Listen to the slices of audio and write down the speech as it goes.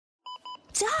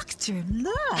Doctor,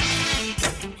 look.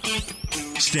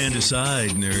 Stand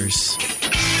aside, nurse.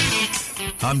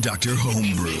 I'm Dr.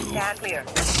 Homebrew. Stand clear.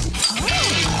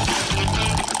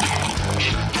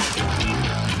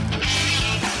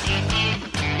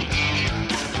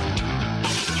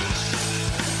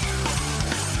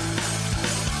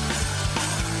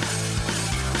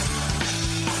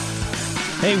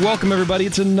 Hey, welcome everybody.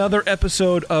 It's another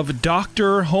episode of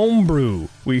Dr. Homebrew.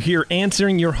 We're here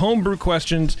answering your homebrew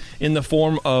questions in the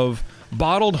form of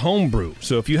bottled homebrew.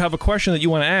 So if you have a question that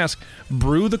you want to ask,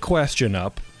 brew the question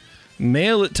up,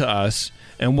 mail it to us,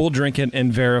 and we'll drink it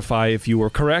and verify if you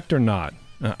were correct or not.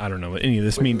 I don't know what any of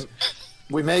this means.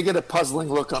 We may get a puzzling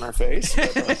look on our face,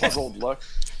 a puzzled look.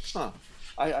 Huh.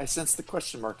 I sense the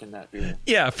question mark in that beer.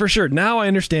 Yeah, for sure. Now I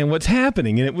understand what's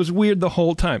happening, and it was weird the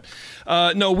whole time.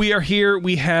 No, we are here.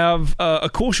 We have a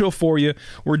cool show for you.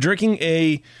 We're drinking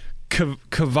a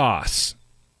Kvass.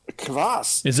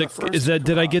 Kvass. Is that?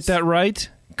 Did I get that right?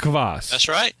 Kvass. That's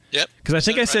right. Yep. Because I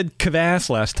think I said Kvass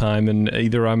last time, and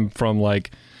either I'm from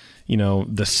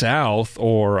the South,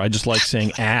 or I just like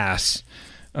saying ass.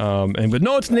 But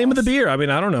no, it's the name of the beer. I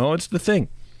mean, I don't know. It's the thing.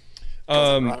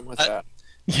 Rhyme with that.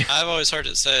 Yeah. I've always heard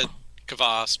it said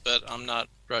Kvass, but I'm not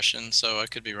Russian, so I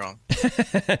could be wrong.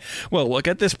 Well, look,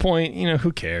 at this point,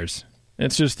 who cares?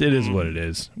 It is what it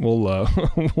is. We'll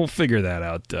we'll figure that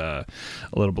out a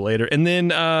little bit later. And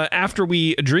then after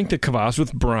we drink the Kvass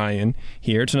with Brian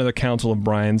here, it's another Council of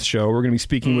Brian's show. We're going to be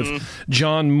speaking with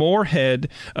John Moorhead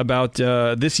about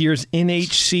this year's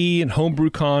NHC and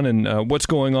HomebrewCon and what's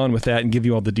going on with that, and give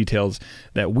you all the details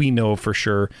that we know for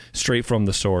sure, straight from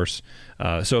the source.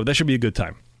 So that should be a good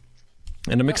time.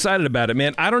 And I'm excited about it,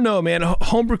 man. I don't know, man.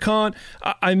 HomebrewCon,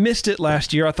 I missed it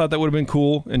last year. I thought that would have been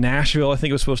cool. In Nashville, I think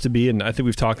it was supposed to be, and I think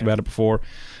we've talked about it before.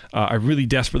 I really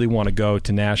desperately want to go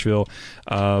to Nashville.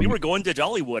 We were going to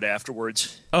Dollywood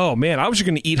afterwards. Oh, man. I was just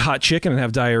going to eat hot chicken and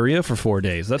have diarrhea for 4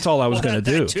 days. That's all I was going to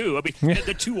do. That too. I mean,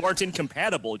 the two aren't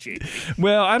incompatible, JP.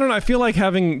 Well, I don't know. I feel like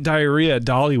having diarrhea at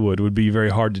Dollywood would be very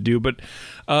hard to do. But,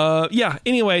 yeah.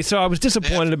 Anyway, so I was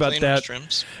disappointed about that.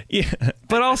 Restrooms. Yeah.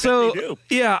 But also,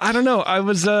 yeah, I don't know. I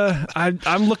was,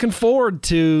 I'm looking forward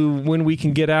to when we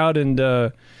can get out and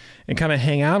kind of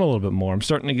hang out a little bit more. I'm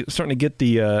starting to get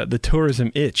the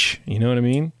tourism itch. You know what I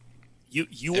mean?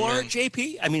 You are,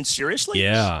 JP? I mean, seriously?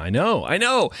 Yeah, I know.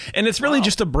 And it's really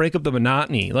just to break up the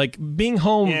monotony. Like being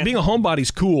home, being a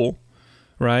homebody's cool,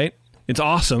 right? It's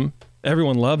awesome.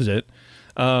 Everyone loves it.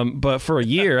 But for a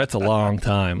year, that's a long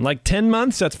time. Like 10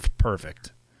 months, that's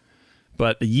perfect.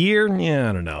 But a year, yeah,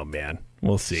 I don't know, man.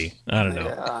 We'll see. I don't know.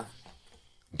 Yeah.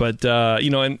 But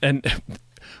and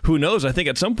who knows? I think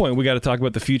at some point we got to talk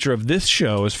about the future of this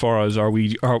show as far as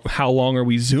how long are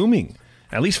we Zooming?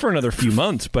 At least for another few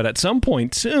months. But at some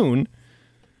point soon,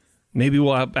 maybe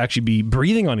we'll actually be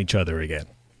breathing on each other again.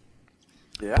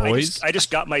 Yeah. Boys? I just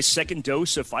got my second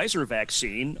dose of Pfizer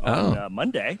vaccine on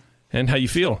Monday. And how you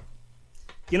feel?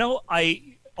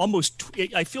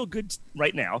 I feel good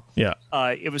right now. Yeah.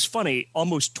 It was funny.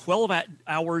 Almost 12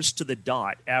 hours to the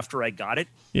dot after I got it.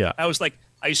 Yeah.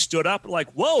 I stood up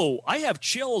like, whoa, I have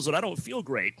chills and I don't feel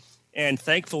great. And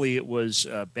thankfully it was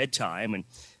bedtime, and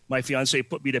my fiance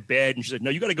put me to bed, and she said,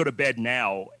 no, you got to go to bed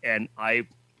now. And I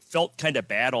felt kind of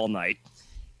bad all night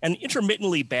and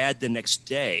intermittently bad the next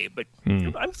day. But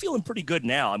I'm feeling pretty good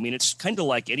now. I mean, it's kind of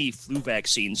like any flu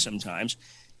vaccine sometimes.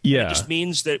 Yeah. It just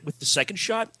means that with the second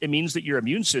shot, it means that your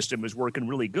immune system is working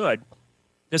really good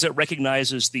because it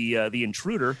recognizes the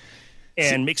intruder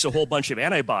and makes a whole bunch of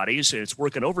antibodies, and it's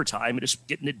working overtime and just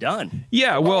getting it done.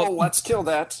 Yeah, well, let's kill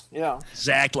that. Yeah,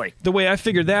 exactly. The way I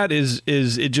figured that is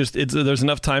there's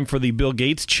enough time for the Bill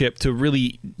Gates chip to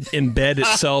really embed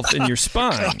itself in your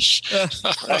spine.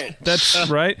 Right. That's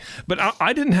right. But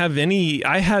I didn't have any.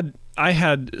 I had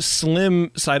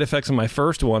slim side effects on my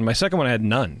first one. My second one I had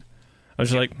none. I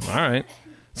was just like, all right,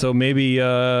 so maybe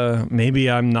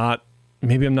I'm not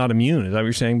immune. Is that what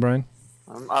you're saying, Brian?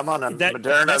 I'm on a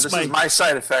Moderna. This is my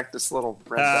side effect. This little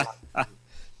red dot.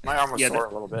 My arm was sore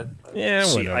a little bit. Yeah,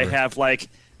 whatever. I have like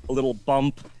a little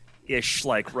bump-ish,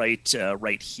 like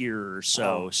right here or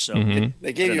so. So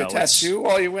they gave you a tattoo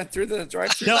while you went through the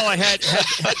drive-thru? No, I had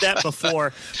that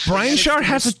before. Brian Shard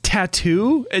has a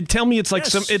tattoo. And tell me it's like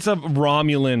it's a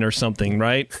Romulan or something,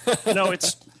 right? No,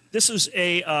 this is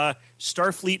a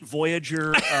Starfleet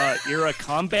Voyager era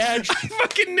comm badge. I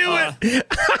fucking knew it.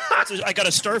 I got a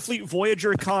Starfleet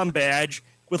Voyager comm badge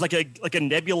with like a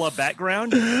nebula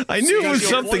background. I knew it was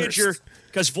something.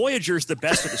 Because Voyager is the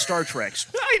best of the Star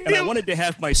Treks. I wanted to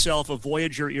have myself a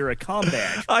Voyager era comm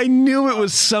badge. I knew it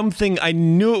was something. I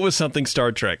knew it was something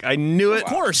Star Trek. I knew it. Of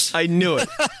course. I knew it.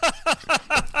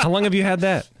 How long have you had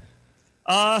that?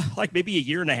 Like maybe a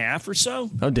year and a half or so.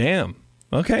 Oh, damn.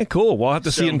 Okay, cool. We'll have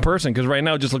to see it in person because right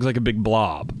now it just looks like a big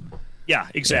blob. Yeah,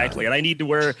 exactly. And I need to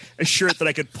wear a shirt that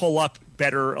I could pull up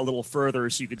better a little further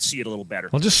so you could see it a little better.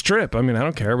 Well, just strip. I mean, I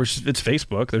don't care. It's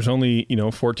Facebook. There's only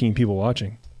 14 people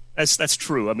watching. That's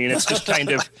true. I mean, it's just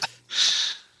kind of.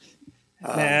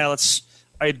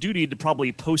 I do need to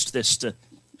probably post this to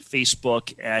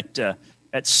Facebook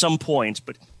at some point,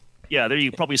 but. Yeah, there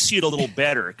you probably see it a little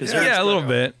better. A little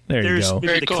bit. There you go.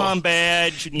 There's the comm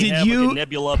badge, and you have like a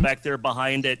nebula back there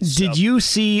behind it. Did you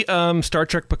see Star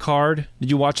Trek Picard? Did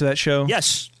you watch that show?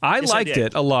 Yes. I liked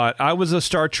it a lot. I was a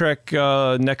Star Trek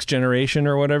Next Generation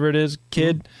or whatever it is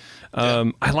kid.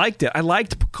 I liked it. I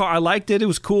liked Picard. I liked it. It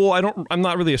was cool. I'm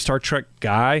not really a Star Trek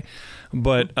guy,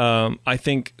 but I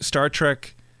think Star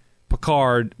Trek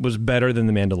Picard was better than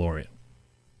The Mandalorian.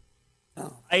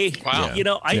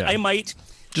 I might.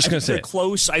 Just going to say they're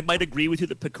close. I might agree with you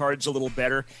that Picard's a little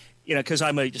better, because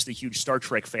I'm just a huge Star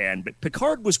Trek fan. But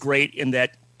Picard was great in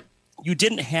that you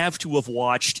didn't have to have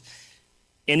watched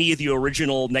any of the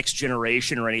original Next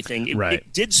Generation or anything.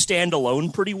 It did stand alone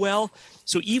pretty well.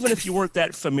 So even if you weren't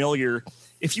that familiar,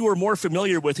 if you were more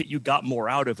familiar with it, you got more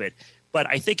out of it. But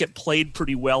I think it played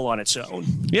pretty well on its own.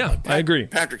 Yeah, I agree.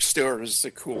 Patrick Stewart is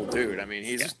a cool dude. I mean,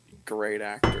 he's a great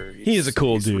actor. He is a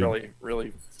cool dude. Really,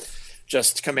 really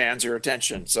just commands your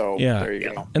attention. So there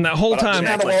you go. And that whole time,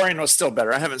 Mandalorian was still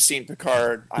better. I haven't seen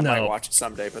Picard. I might watch it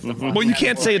someday. But well, you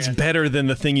can't say it's better than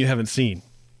the thing you haven't seen.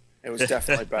 It was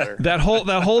definitely better. That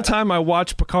whole time I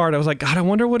watched Picard, I was like, God, I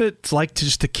wonder what it's like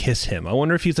to kiss him. I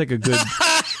wonder if he's like a good,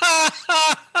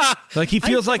 like he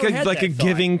feels like a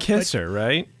giving kisser,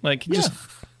 right? Like just,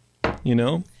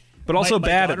 but also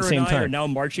bad at the same time. My daughter and I are now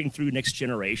marching through Next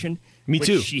Generation. Me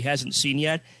too. Which she hasn't seen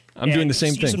yet. I'm doing the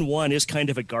same thing. Season 1 is kind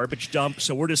of a garbage dump,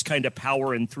 so we're just kind of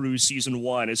powering through Season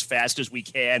 1 as fast as we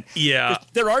can. Yeah.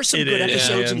 There are some good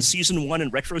episodes in Season 1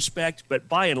 in retrospect, but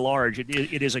by and large, it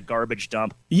is a garbage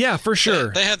dump. Yeah, for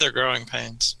sure. They had their growing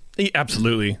pains.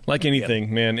 Absolutely. Like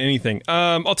anything, man, anything.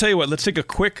 I'll tell you what, let's take a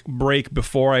quick break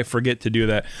before I forget to do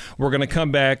that. We're going to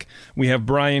come back. We have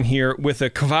Brian here with a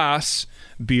Kvass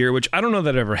beer, which I don't know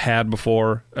that I've ever had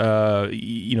before. So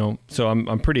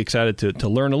I'm pretty excited to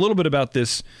learn a little bit about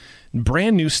this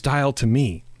brand new style to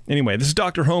me. Anyway, this is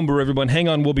Dr. Homebrew, everyone. Hang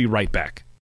on, we'll be right back.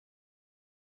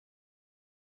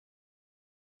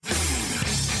 Dr.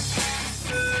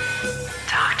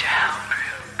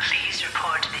 Homebrew, please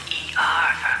report to the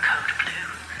ER for code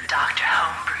blue. Dr.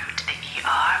 Homebrew to the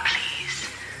ER, please.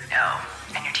 No,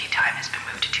 and your tea time has been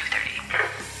moved to 2:30.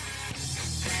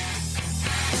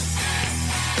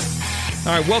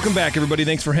 All right, welcome back, everybody.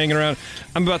 Thanks for hanging around.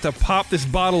 I'm about to pop this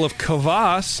bottle of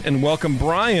Kvass and welcome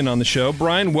Brian on the show.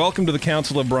 Brian, welcome to the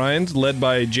Council of Brians, led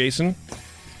by Jason.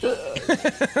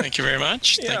 Thank you very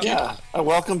much. Thank you.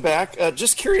 Welcome back.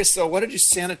 Just curious, though, what did you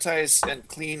sanitize and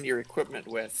clean your equipment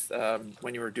with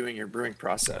when you were doing your brewing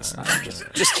process?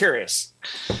 Just curious.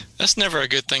 That's never a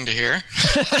good thing to hear.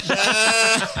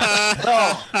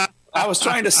 I was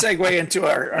trying to segue into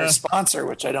our sponsor,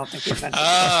 which I don't think we mentioned.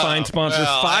 Our fine sponsor,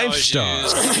 5 Star.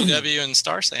 PW and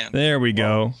Star Sand. There we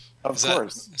go. Of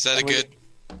course. Is that a good...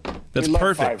 That's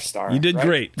perfect. 5 Star. You did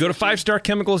great. Go to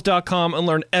 5starchemicals.com and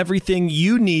learn everything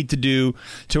you need to do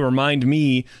to remind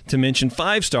me to mention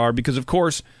 5 Star because, of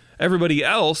course, everybody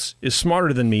else is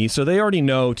smarter than me, so they already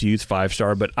know to use 5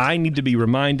 Star, but I need to be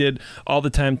reminded all the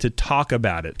time to talk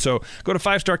about it. So go to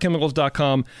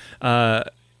 5starchemicals.com,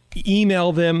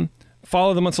 email them,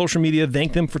 follow them on social media,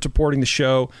 thank them for supporting the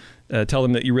show. Tell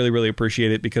them that you really, really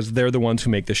appreciate it because they're the ones who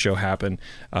make this show happen.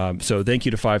 So thank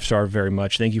you to 5 Star very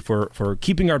much. Thank you for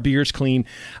keeping our beers clean.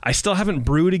 I still haven't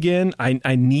brewed again.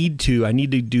 I need to. I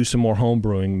need to do some more home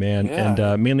brewing, man. Yeah.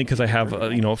 And mainly because I have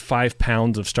 5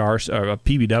 pounds of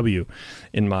PBW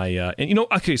in my.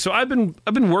 Okay. So I've been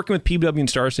working with PBW and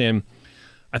Star Sand.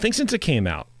 I think since it came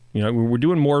out. We're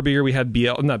doing more beer. We had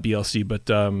not BLC, but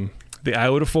the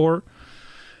Iota 4.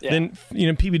 Yeah. Then,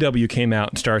 PBW came out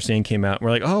and Star Sand came out. And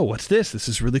we're like, oh, what's this? This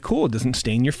is really cool. It doesn't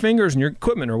stain your fingers and your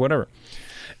equipment or whatever.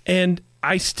 And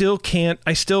I still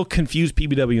confuse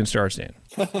PBW and Star Sand.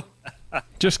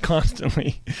 Just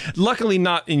constantly. Luckily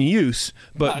not in use,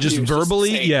 but not just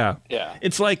verbally. Yeah.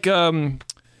 It's like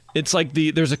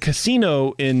there's a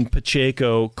casino in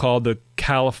Pacheco called the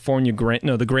California Grand.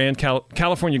 No, the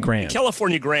California Grand.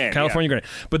 California Grand.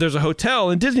 But there's a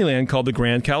hotel in Disneyland called the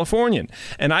Grand Californian,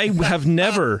 and I have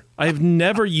never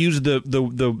used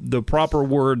the proper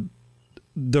word,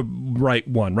 the right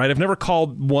one. Right, I've never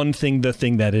called one thing the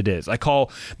thing that it is. I call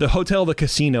the hotel the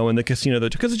casino and the casino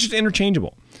because it's just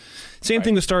interchangeable. Same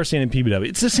thing with Star Sand and PBW.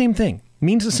 It's the same thing.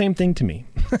 means the same thing to me.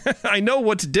 I know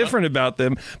what's different about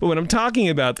them, but when I'm talking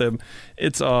about them,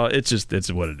 it's what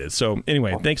it is. So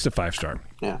anyway, thanks to 5-star.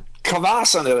 Yeah.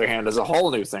 Kvass, on the other hand, is a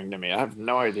whole new thing to me. I have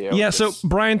no idea. Yeah. So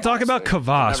Brian, talk about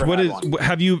Kvass.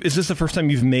 Is this the first time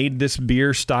you've made this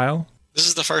beer style? This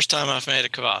is the first time I've made a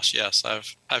Kvass. Yes,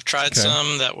 I've tried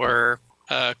some that were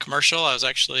commercial. I was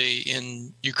actually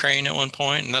in Ukraine at one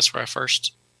point, and that's where I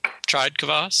first tried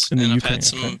Kvass. And I've had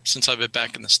some since I've been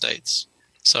back in the States.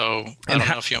 So I don't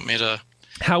know if you want me to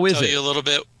tell you a little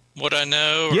bit what I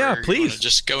know. Yeah, or please.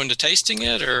 Just go into tasting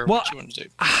it, or what you want to do?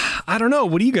 I don't know.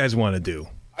 What do you guys want to do?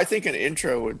 I think an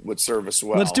intro would serve us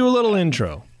well. Let's do a little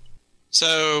intro.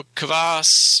 So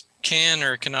Kvass can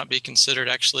or cannot be considered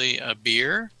actually a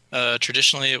beer.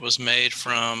 Traditionally, it was made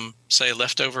from, say,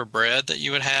 leftover bread that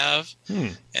you would have,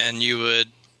 and you would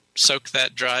soak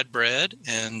that dried bread,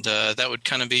 and that would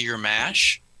kind of be your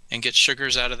mash, and get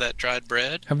sugars out of that dried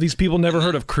bread. Have these people never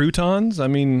heard of croutons? I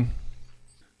mean,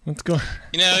 let's go.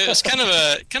 It was kind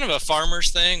of a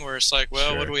farmer's thing where it's like,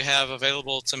 well, what do we have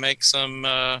available to make some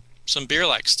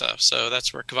beer-like stuff? So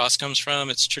that's where Kvass comes from.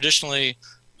 It's traditionally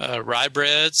rye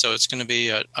bread, so it's going to be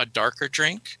a darker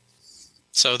drink.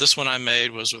 So this one I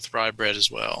made was with rye bread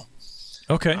as well.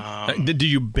 Okay. Do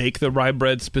you bake the rye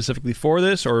bread specifically for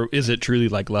this, or is it truly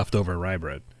like leftover rye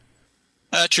bread?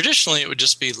 Traditionally, it would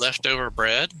just be leftover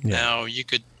bread. Yeah. Now, you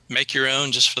could make your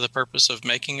own just for the purpose of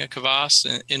making a Kvass.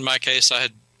 In my case, I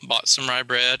had bought some rye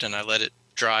bread, and I let it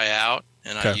dry out,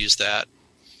 and I used that.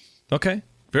 Okay.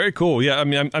 Very cool. Yeah, I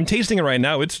mean, I'm tasting it right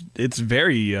now. It's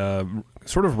very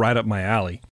sort of right up my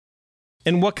alley.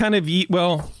 And what kind of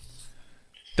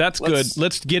that's good.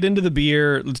 Let's get into the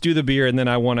beer. Let's do the beer, and then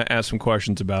I want to ask some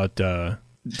questions about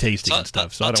tasting and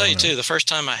stuff. So I'll tell you, too, the first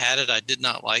time I had it, I did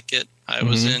not like it. I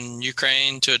was in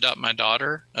Ukraine to adopt my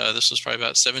daughter. This was probably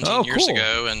about 17 years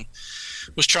ago, and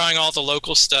was trying all the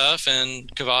local stuff, and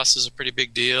Kvass is a pretty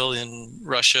big deal in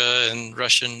Russia and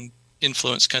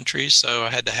Russian-influenced countries, so I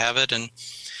had to have it. And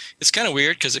it's kind of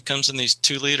weird because it comes in these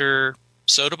 2-liter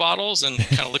soda bottles and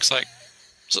kind of looks like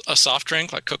a soft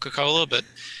drink like Coca-Cola, but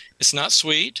it's not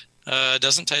sweet. It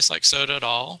doesn't taste like soda at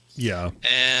all. Yeah.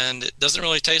 And it doesn't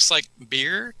really taste like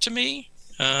beer to me.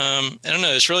 I don't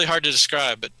know. It's really hard to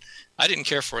describe, but I didn't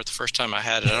care for it the first time I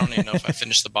had it. I don't even know if I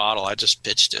finished the bottle. I just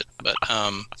pitched it. But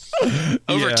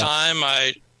over time,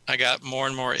 I got more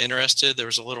and more interested. There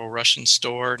was a little Russian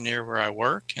store near where I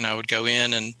work, and I would go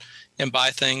in and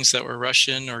buy things that were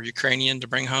Russian or Ukrainian to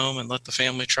bring home and let the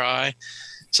family try.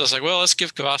 So I was like, well, let's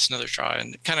give Kvass another try.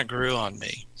 And it kind of grew on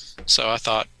me. So I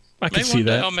thought, maybe one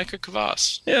day I'll make a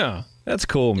Kvass. Yeah, that's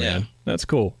cool, man. Yeah. That's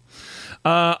cool.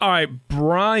 All right,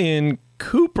 Brian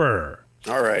Cooper.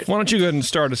 All right. Why don't you go ahead and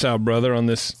start us out, brother, on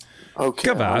this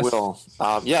Kvass? I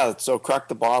will. So cracked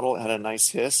the bottle. It had a nice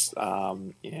hiss.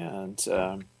 It's.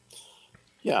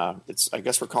 I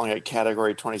guess we're calling it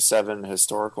Category 27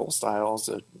 historical styles.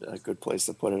 A good place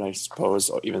to put it, I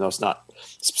suppose, even though it's not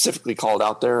specifically called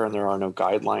out there and there are no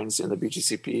guidelines in the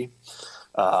BGCP.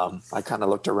 I kind of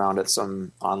looked around at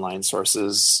some online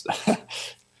sources.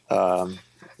 Sorry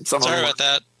about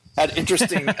that. Had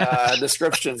interesting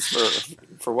descriptions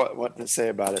for what to say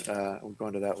about it. We'll go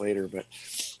into that later, but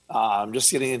I'm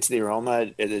just getting into the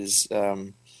aroma. It is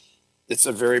it's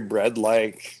a very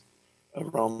bread-like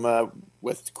aroma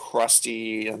with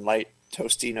crusty and light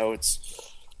toasty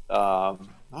notes.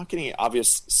 Not getting any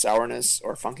obvious sourness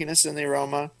or funkiness in the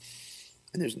aroma,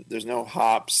 and there's no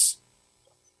hops.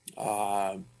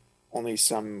 Only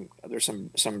there's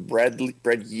some bread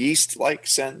yeast like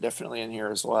scent definitely in here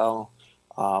as well.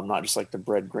 Not just like the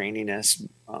bread graininess,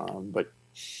 but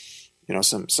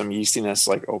some yeastiness,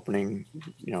 like opening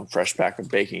fresh pack of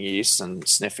baking yeast and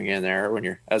sniffing in there when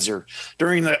you're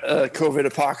during the COVID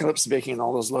apocalypse, baking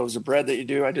all those loaves of bread that you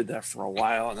do. I did that for a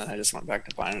while, and then I just went back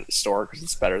to buying it at the store because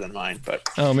it's better than mine. But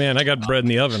oh man, I got bread in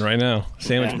the oven right now,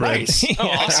 sandwich bread. Nice. Oh,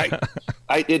 awesome.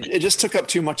 It just took up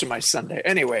too much of my Sunday.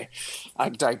 Anyway, I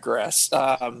digress.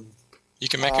 You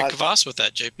can make a Kvass with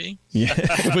that, JP.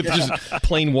 Yeah, with just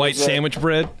plain white sandwich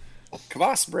bread.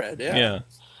 Kvass bread, yeah.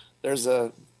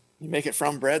 You make it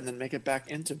from bread and then make it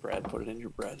back into bread. Put it in your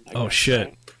bread. Oh shit,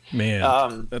 right?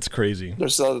 Man, that's crazy.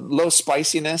 There's a low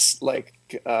spiciness, like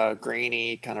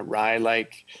grainy, kind of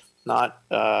rye-like, not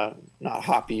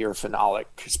hoppy or phenolic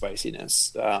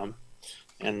spiciness.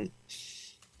 And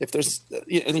if there's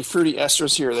any fruity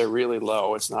esters here, they're really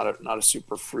low. It's not a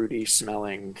super fruity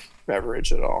smelling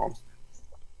beverage at all.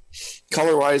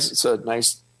 Color-wise, it's a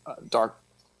nice dark,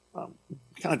 kind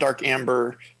of dark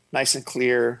amber, nice and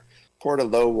clear. Poured a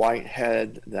low white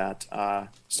head that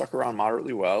stuck around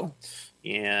moderately well,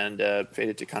 and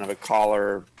faded to kind of a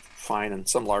collar, fine and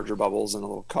some larger bubbles and a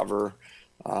little cover.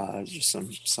 Just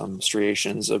some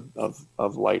striations of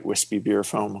light wispy beer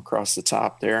foam across the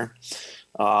top there.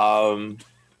 No,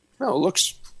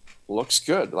 it looks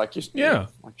good. Like you said,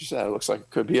 it looks like it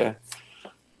could be a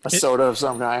soda of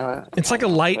some kind. It's like a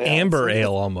light amber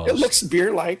ale almost. It looks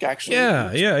beer-like, actually.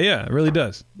 Yeah. It really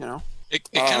does. You know, it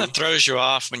kind of throws you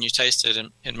off when you taste it,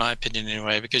 in my opinion,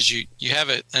 anyway, because you have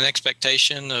an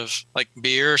expectation of like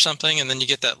beer or something, and then you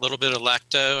get that little bit of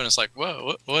lacto, and it's like,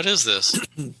 whoa, what is this?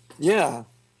 Yeah.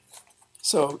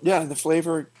 So yeah, the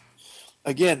flavor,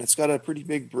 again, it's got a pretty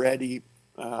big bready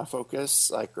focus,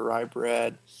 like rye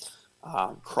bread,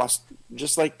 crust,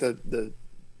 just like the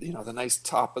nice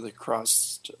top of the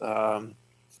crust,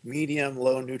 medium,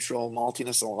 low, neutral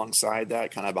maltiness alongside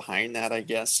that, kind of behind that, I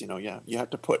guess. You have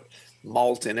to put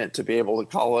malt in it to be able to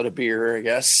call it a beer, I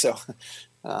guess. So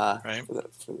Right.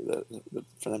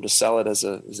 for them to sell it as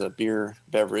a beer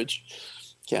beverage.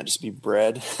 Can't just be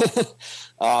bread.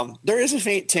 There is a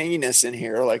faint tanginess in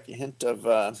here, like a hint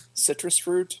of citrus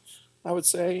fruit, I would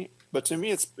say. But to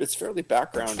me, it's fairly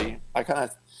backgroundy. I kind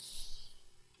of,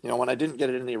 when I didn't get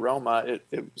it in the aroma, it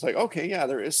was like, okay, yeah,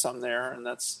 there is some there, and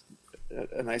that's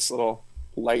a nice little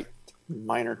light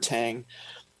minor tang,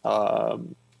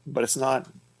 but it's not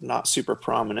super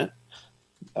prominent.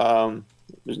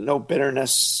 There's no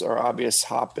bitterness or obvious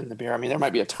hop in the beer. I mean, there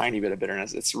might be a tiny bit of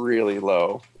bitterness. It's really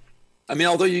low. I mean,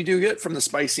 although you do get from the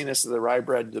spiciness of the rye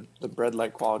bread, the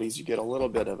bread-like qualities, you get a little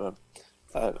bit of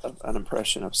an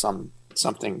impression of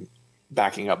something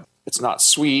backing up. It's not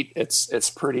sweet. It's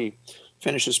pretty,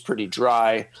 finishes pretty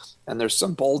dry, and there's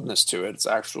some boldness to it. It's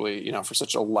actually, for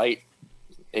such a light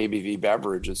ABV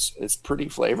beverage, it's pretty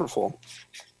flavorful.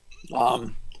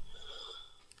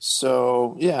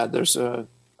 So yeah, the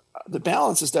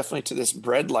balance is definitely to this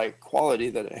bread-like quality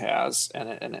that it has,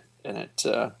 and it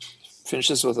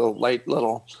finishes with a light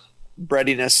little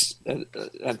breadiness and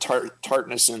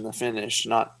tartness in the finish.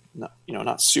 Not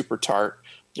super tart.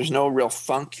 There's no real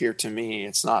funk here to me.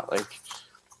 It's not like,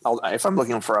 if I'm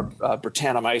looking for a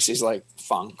Britannomyces like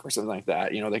funk or something like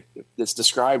that, it's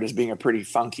described as being a pretty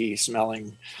funky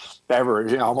smelling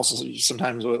beverage, almost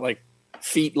sometimes with like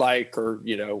feet like, or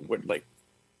with like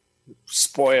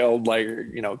spoiled, like,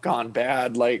 gone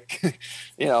bad, like,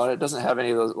 and it doesn't have any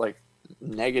of those like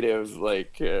negative,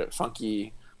 like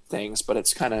funky things, but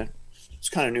it's kind of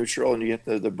neutral, and you get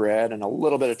the bread and a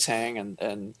little bit of tang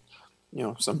and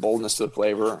some boldness to the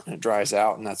flavor, and it dries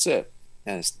out, and that's it,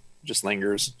 and it just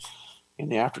lingers in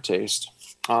the aftertaste.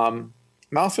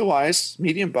 Mouthfeel wise,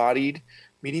 medium bodied,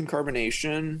 medium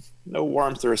carbonation, no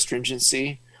warmth or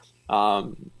astringency.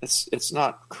 It's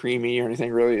not creamy or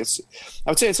anything really. I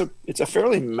would say it's a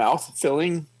fairly mouth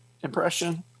filling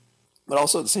impression, but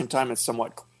also at the same time it's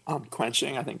somewhat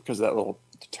quenching, I think, because of that little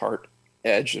tart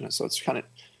edge in it. So it's kind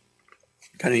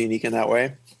of unique in that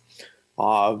way.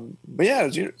 But yeah,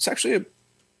 it's actually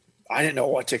I didn't know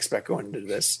what to expect going into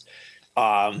this.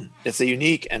 It's a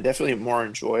unique and definitely more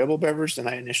enjoyable beverage than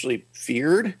I initially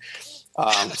feared.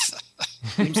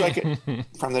 Seems like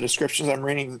from the descriptions I'm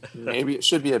reading, maybe it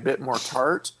should be a bit more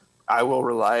tart. I will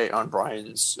rely on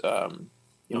Brian's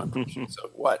impressions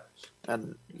of what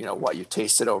you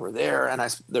tasted over there, and I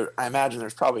imagine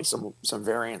there's probably some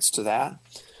variance to that.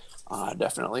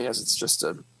 Definitely, as it's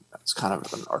kind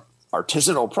of an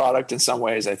artisanal product in some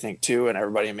ways, I think, too, and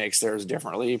everybody makes theirs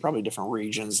differently. Probably different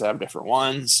regions have different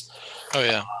ones. Oh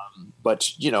yeah. But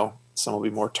some will be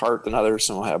more tart than others.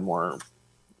 Some will have more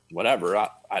whatever.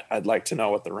 I'd like to know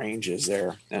what the range is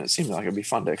there, and it seems like it'd be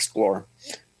fun to explore.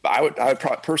 But I would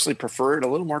personally prefer it a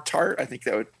little more tart. I think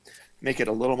that would make it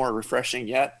a little more refreshing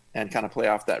yet, and kind of play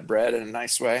off that bread in a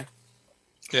nice way.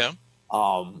 Yeah.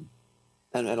 And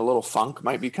a little funk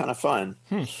might be kind of fun.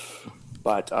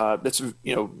 But it's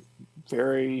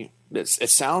it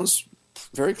sounds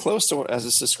very close to as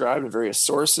it's described in various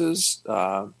sources,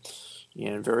 and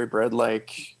very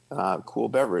bread-like, cool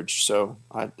beverage. So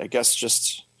I guess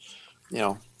just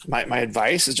my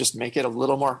advice is just make it a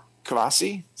little more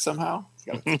kvassy somehow.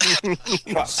 Kvass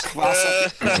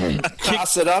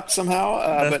it up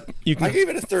somehow. But I gave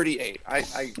it a 38. I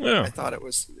thought it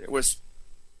was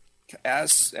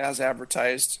as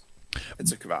advertised.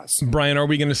 It's a kvass. Brian, are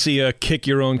we going to see a kick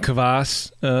your own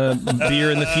kvass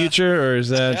beer in the future, or is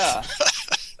that? Yeah.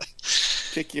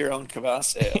 Kick your own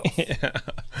kvass ale. Yeah.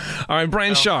 All right,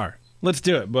 Brian Shaw, let's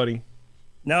do it, buddy.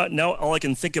 Now all I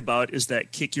can think about is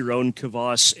that kick your own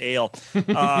kvass ale,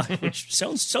 which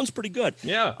sounds pretty good.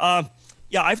 Yeah.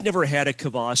 Yeah, I've never had a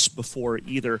kvass before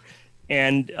either.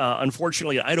 And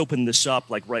unfortunately, I'd opened this up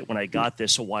like right when I got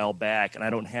this a while back, and I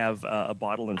don't have a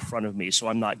bottle in front of me, so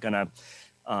I'm not going to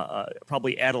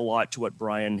probably add a lot to what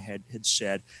Brian had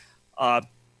said.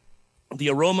 The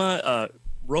aroma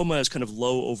Aroma is kind of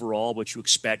low overall, what you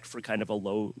expect for kind of a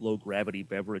low gravity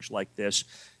beverage like this.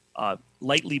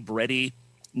 Lightly bready,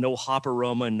 no hop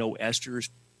aroma, no esters.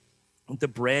 The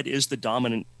bread is the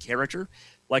dominant character,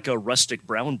 like a rustic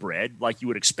brown bread, like you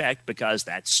would expect, because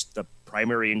that's the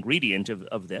primary ingredient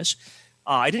of this.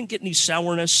 I didn't get any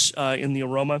sourness in the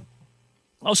aroma.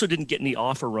 Also didn't get any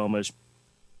off aromas.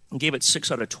 I gave it 6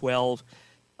 out of 12.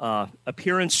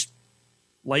 Appearance,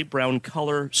 light brown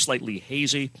color, slightly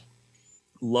hazy.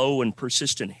 Low and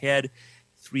persistent head,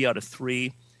 3 out of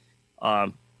 3.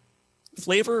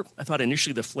 Flavor, I thought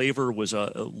initially the flavor was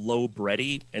a low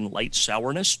bready and light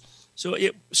sourness. So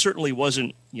it certainly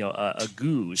wasn't, a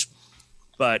goose,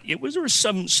 but there was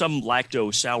some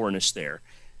lacto sourness there.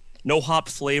 No hop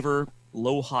flavor,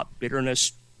 low hop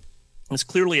bitterness. It's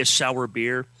clearly a sour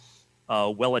beer,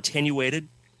 well attenuated.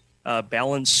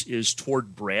 Balance is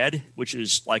toward bread, which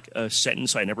is like a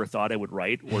sentence I never thought I would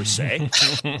write or say.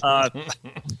 It's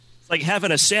like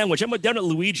having a sandwich. I'm down at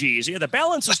Luigi's. Yeah, the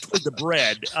balance is toward the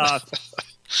bread.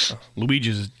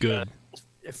 Luigi's is good.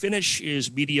 Finish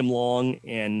is medium long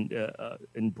and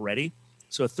bready,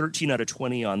 so 13 out of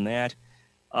 20 on that.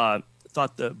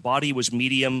 Thought the body was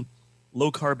medium,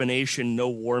 low carbonation, no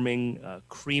warming,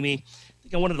 creamy. I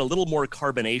think I wanted a little more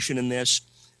carbonation in this,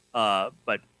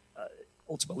 but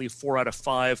ultimately 4 out of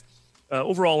 5.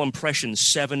 Overall impression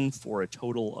 7 for a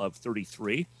total of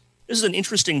 33. This is an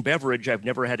interesting beverage I've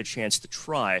never had a chance to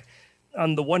try.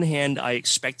 On the one hand, I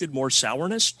expected more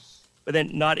sourness, but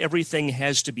then not everything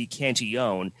has to be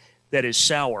Cantillon that is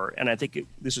sour, and I think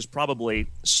this is probably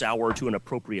sour to an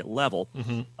appropriate level.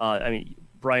 Mm-hmm.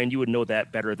 Brian, you would know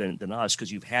that better than us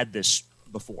because you've had this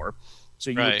before,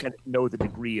 so you would kind of know the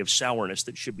degree of sourness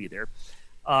that should be there.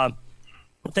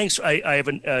 Thanks. I have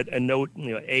a note.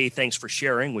 Thanks for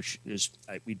sharing, which is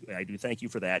I do thank you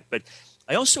for that. But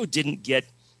I also didn't get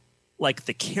like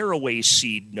the caraway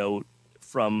seed note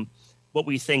from what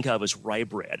we think of as rye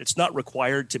bread. It's not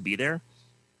required to be there,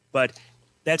 but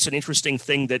that's an interesting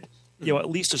thing that, at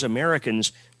least as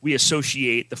Americans, we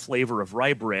associate the flavor of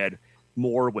rye bread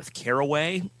more with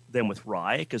caraway than with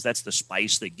rye, because that's the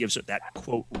spice that gives it that,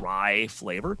 quote, rye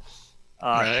flavor.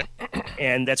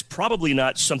 And that's probably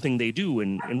not something they do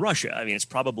in Russia. I mean, it's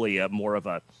probably more of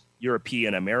a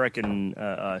European-American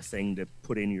thing to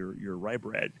put in your rye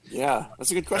bread. Yeah, that's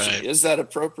a good question. Right. Is that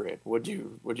appropriate? Would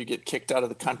you get kicked out of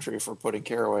the country for putting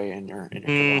caraway in your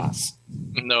kvass?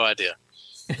 No idea.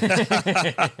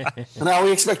 Now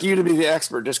we expect you to be the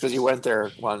expert just because you went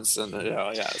there once, and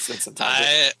it's been some time.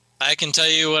 I can tell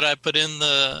you what I put in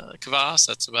the kvass.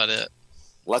 That's about it.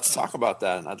 Let's talk about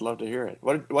that, and I'd love to hear it.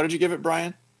 What did you give it,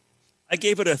 Brian? I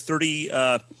gave it a 33.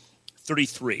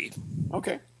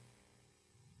 Okay.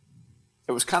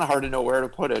 It was kind of hard to know where to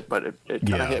put it, but it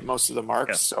kind of hit most of the marks.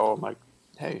 Yeah. So I'm like,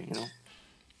 hey,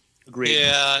 Agreed.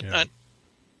 Yeah.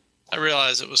 I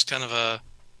realized it was kind of a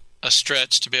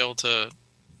stretch to be able to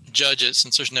judge it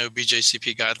since there's no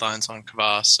BJCP guidelines on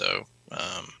kvass. So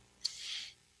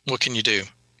what can you do?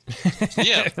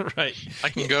 Yeah, right. I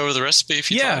can go over the recipe if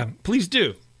you'd like. Yeah, please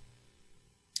do.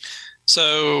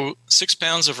 So 6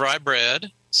 pounds of rye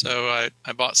bread. So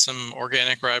I bought some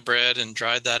organic rye bread and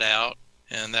dried that out,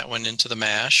 and that went into the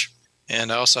mash.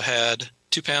 And I also had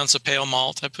 2 pounds of pale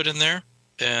malt I put in there,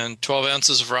 and 12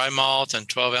 ounces of rye malt and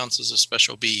 12 ounces of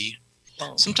special B.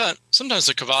 Oh. Sometimes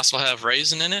the kvass will have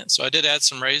raisin in it, so I did add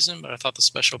some raisin, but I thought the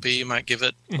special B might give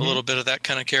it a little bit of that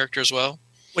kind of character as well.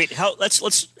 Wait, how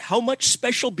much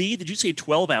special B? Did you say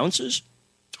 12 ounces?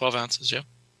 12 ounces, yeah.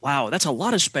 Wow, that's a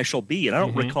lot of special B, and I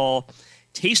don't recall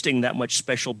tasting that much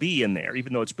special B in there,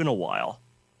 even though it's been a while.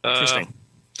 Interesting.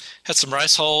 Had some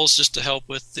rice hulls just to help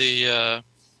with the,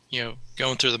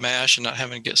 going through the mash and not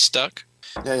having to get stuck.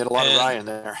 Yeah, you had a lot of rye in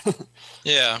there.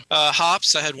 Yeah.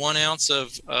 Hops, I had 1 ounce of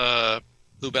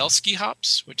Lubelski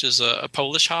hops, which is a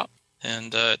Polish hop,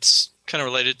 and it's kind of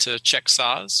related to Czech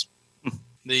Saaz.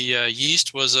 The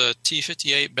yeast was a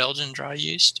T58 Belgian dry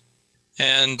yeast.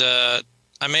 And I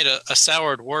made a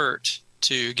soured wort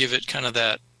to give it kind of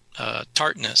that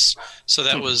tartness. So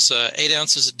that was 8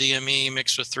 ounces of DME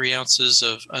mixed with 3 ounces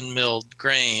of unmilled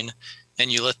grain.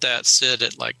 And you let that sit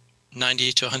at like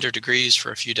 90 to 100 degrees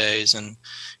for a few days and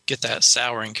get that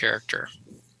souring character.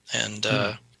 And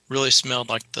really smelled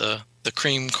like the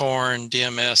cream corn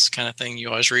DMS kind of thing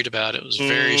you always read about. It was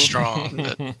very strong.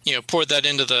 But, poured that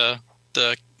into the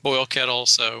boil kettle,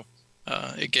 so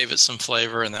it gave it some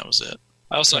flavor, and that was it.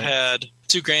 I also had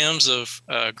 2 grams of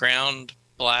ground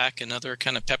black and other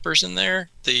kind of peppers in there.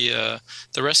 The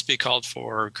recipe called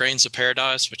for grains of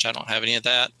paradise, which I don't have any of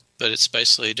that, but it's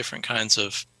basically different kinds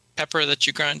of pepper that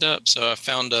you grind up. So I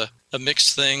found a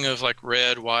mixed thing of like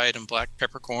red, white, and black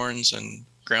peppercorns and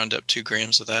ground up 2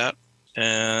 grams of that.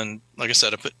 And like I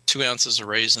said, I put 2 ounces of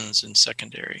raisins in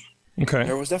secondary. Okay.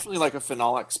 There was definitely like a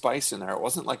phenolic spice in there. It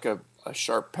wasn't like a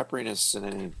sharp pepperiness in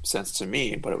any sense to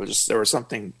me, but it was just, there was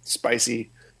something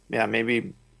spicy. Yeah,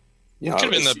 maybe, It could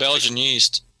have been the Belgian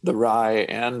yeast. The rye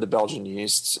and the Belgian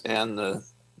yeasts and the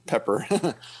pepper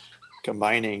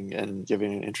combining and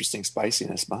giving an interesting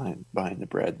spiciness behind the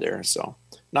bread there. So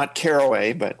not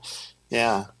caraway, but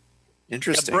yeah,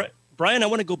 interesting. Yeah, Brian, I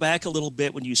want to go back a little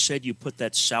bit when you said you put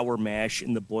that sour mash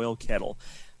in the boil kettle.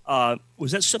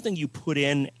 Was that something you put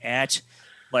in at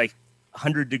like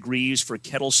 100 degrees for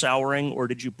kettle souring, or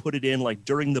did you put it in like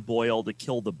during the boil to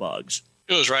kill the bugs?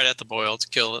 It was right at the boil to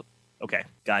kill it. Okay,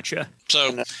 gotcha.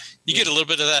 So you get a little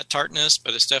bit of that tartness,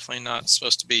 but it's definitely not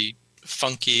supposed to be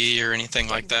funky or anything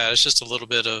like that. It's just a little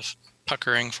bit of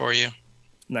puckering for you.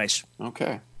 Nice.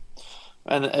 Okay.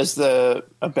 And is a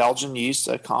Belgian yeast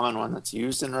a common one that's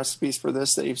used in recipes for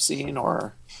this that you've seen,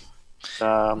 or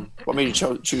what made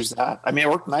you choose that? I mean, it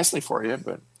worked nicely for you,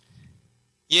 but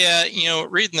yeah,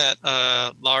 reading that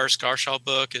Lars Garshall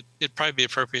book, it'd probably be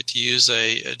appropriate to use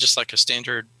just like a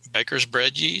standard baker's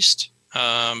bread yeast.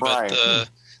 But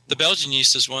the Belgian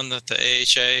yeast is one that the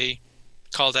AHA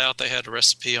called out. They had a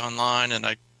recipe online, and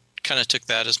I kind of took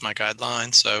that as my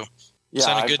guideline. So it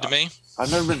sounded good to me. I've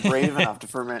never been brave enough to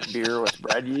ferment beer with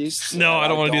bread yeast. No, I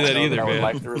don't want to do that either, I man. would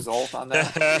like the result on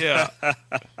that. Yeah.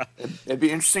 It'd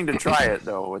be interesting to try it,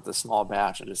 though, with a small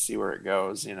batch and just see where it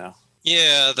goes,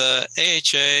 Yeah, the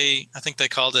AHA, I think they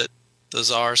called it the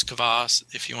Czar's Kvass,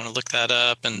 if you want to look that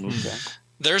up. And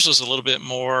theirs was a little bit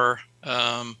more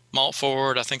malt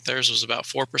forward. I think theirs was about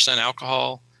 4%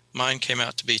 alcohol. Mine came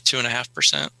out to be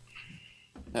 2.5%.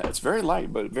 Yeah, it's very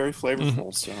light, but very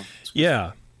flavorful. So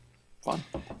yeah. Fun.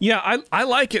 Yeah, I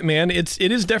like it, man. It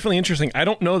is definitely interesting. I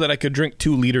don't know that I could drink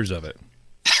 2 liters of it.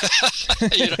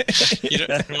 you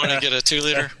don't want to get a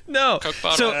 2-liter no. Coke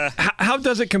bottle? So how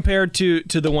does it compare to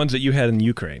the ones that you had in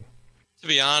Ukraine? To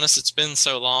be honest, it's been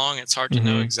so long, it's hard to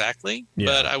know exactly. Yeah.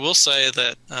 But I will say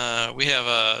that we have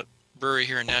a brewery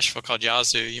here in Nashville called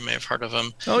Yazoo. You may have heard of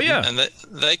them. Oh, yeah. And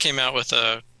they came out with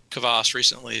a Kvass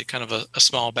recently, kind of a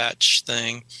small batch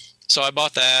thing. So I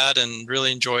bought that and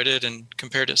really enjoyed it and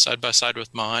compared it side by side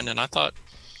with mine. And I thought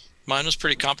mine was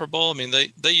pretty comparable. I mean,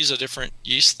 they use a different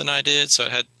yeast than I did, so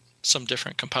it had some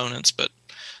different components. But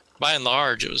by and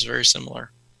large, it was very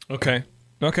similar. Okay.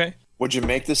 Would you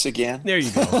make this again? There you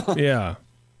go. Yeah.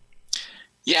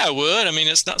 Yeah, I would. I mean,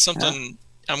 it's not something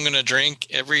I'm going to drink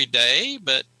every day,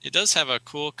 but it does have a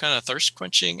cool kind of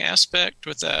thirst-quenching aspect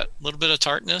with that little bit of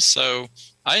tartness. So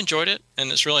I enjoyed it, and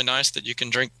it's really nice that you can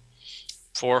drink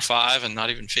 4 or 5 and not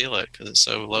even feel it because it's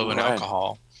so low in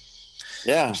alcohol.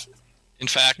 Yeah. In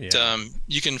fact,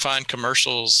 you can find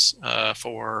commercials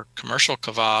for commercial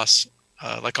Kvass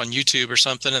like on YouTube or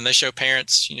something, and they show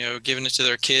parents, giving it to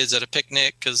their kids at a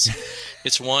picnic because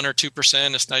it's 1 or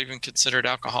 2%. It's not even considered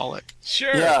alcoholic.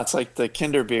 Sure. Yeah, it's like the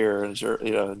Kinder beer in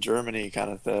Germany kind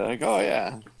of thing. Like, oh,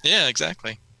 yeah. Yeah,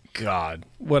 exactly. God,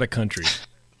 what a country.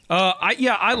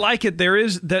 I like it. There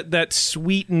is that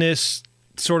sweetness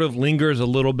sort of lingers a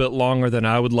little bit longer than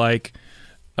I would like.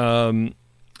 And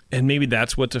maybe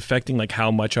that's what's affecting like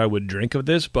how much I would drink of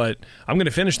this, but I'm going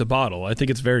to finish the bottle. I think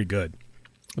it's very good.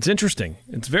 It's interesting.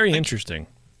 It's very interesting.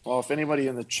 Well, if anybody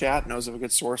in the chat knows of a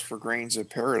good source for grains of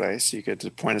paradise, you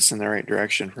could point us in the right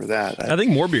direction for that. I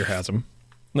think More Beer has them.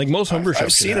 Like most homebrew shops.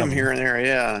 I've seen them here and there,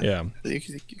 yeah. Yeah. You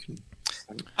can...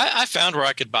 I found where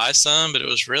I could buy some, but it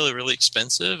was really, really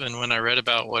expensive. And when I read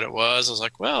about what it was, I was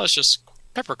like, well, it's just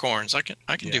peppercorns. I can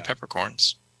do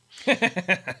peppercorns.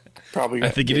 Probably. I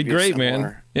think you did great,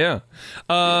 man. Yeah.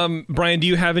 Brian, do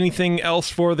you have anything else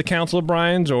for the Council of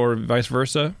Brians or vice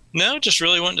versa? No, just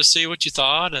really wanted to see what you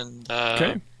thought and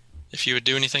if you would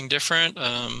do anything different.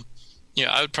 I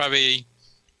would probably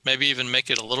maybe even make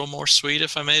it a little more sweet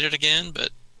if I made it again, but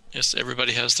just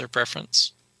everybody has their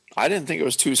preference. I didn't think it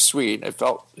was too sweet. It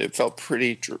felt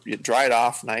pretty. It dried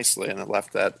off nicely, and it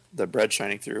left the bread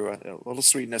shining through. A little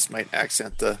sweetness might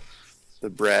accent the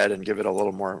bread and give it a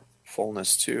little more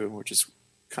fullness too, which is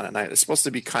kind of nice. It's supposed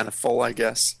to be kind of full, I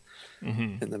guess,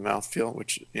 in the mouthfeel,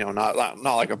 which not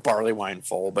like a barley wine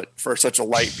full, but for such a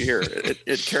light beer,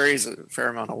 it carries a fair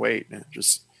amount of weight and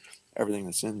just everything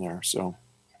that's in there. So,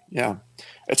 yeah,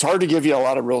 it's hard to give you a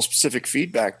lot of real specific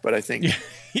feedback, but I think it is.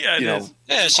 Yeah,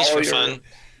 it's just for fun.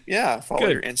 Yeah, follow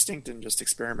your instinct and just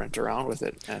experiment around with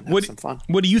it and have some fun.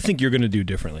 What do you think you're going to do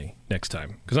differently next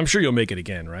time? Because I'm sure you'll make it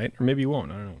again, right? Or maybe you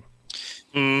won't. I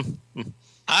don't know.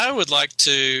 I would like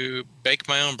to bake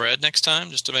my own bread next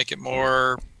time just to make it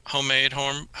more homemade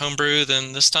homebrew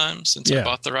than this time since I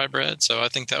bought the rye bread. So I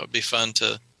think that would be fun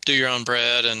to do your own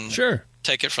bread and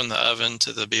take it from the oven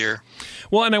to the beer.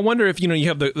 Well, and I wonder if, you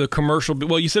have the commercial,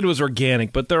 well, you said it was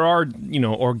organic, but there are,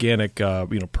 organic,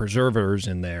 preservatives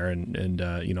in there. And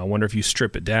I wonder if you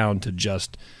strip it down to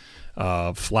just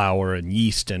flour and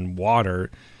yeast and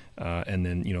water, and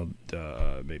then,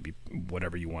 maybe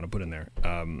whatever you want to put in there.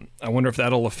 I wonder if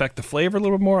that'll affect the flavor a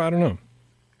little bit more. I don't know.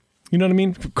 You know what I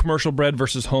mean? Commercial bread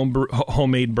versus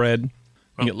homemade bread.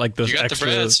 You get like those you got extra,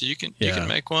 the bread, so you can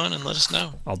make one and let us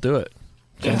know. I'll do it.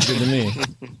 Sounds good to me.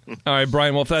 All right,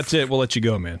 Brian. Well, if that's it, we'll let you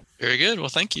go, man. Very good. Well,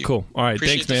 thank you. Cool. All right.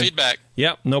 Appreciate Thanks, man. the feedback.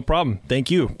 Yep. No problem. Thank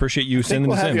you. Appreciate you sending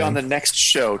we'll this in. have you on man. the next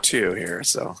show too here.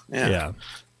 So Yeah.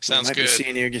 Sounds might good. Be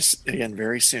seeing you again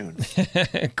very soon.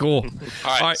 Cool.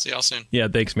 All right. See y'all soon. Yeah.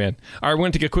 Thanks, man. All right. We're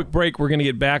going to take a quick break. We're going to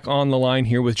get back on the line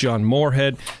here with John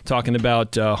Moorhead talking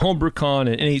about HomebrewCon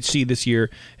and NHC this year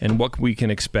and what we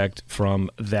can expect from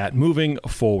that moving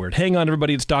forward. Hang on,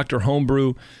 everybody. It's Dr.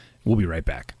 Homebrew. We'll be right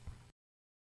back.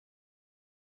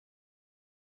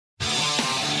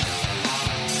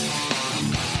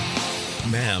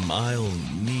 Ma'am, I'll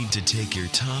need to take your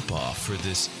top off for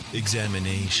this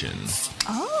examination.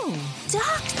 Oh,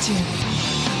 doctor.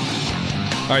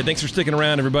 All right, thanks for sticking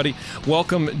around, everybody.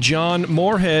 Welcome, John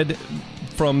Moorhead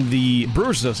from the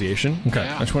Brewers Association. Okay,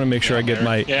 Yeah. I just want to make sure I get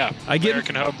my...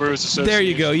 American Home Brewers Association. There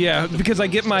you go, yeah, because I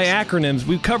get my acronyms.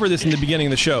 We covered this in the beginning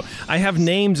of the show. I have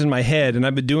names in my head, and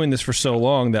I've been doing this for so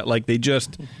long that, like,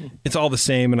 it's all the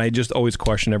same, and I just always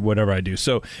question whatever I do.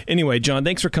 So, anyway, John,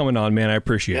 thanks for coming on, man. I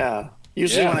appreciate it. Yeah.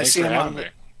 Usually when I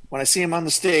see him on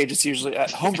the stage, it's usually at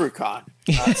HomebrewCon,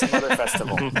 some other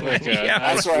festival. Like a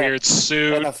nice weird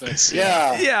suit.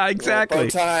 Yeah, exactly. Bow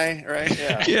tie,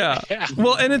 right? Yeah.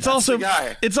 Well, and it's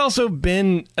also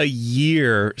been a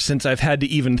year since I've had to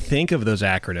even think of those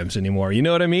acronyms anymore. You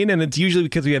know what I mean? And it's usually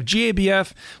because we have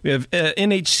GABF, we have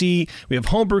NHC, we have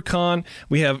HomebrewCon,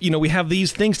 we have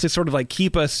these things to sort of like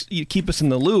keep us in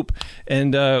the loop,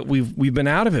 and we've been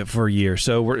out of it for a year,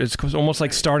 so it's almost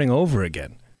like starting over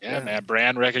again. Yeah, man,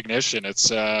 brand recognition. It's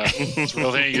a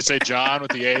real thing. You could say John with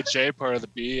the AHA, part of the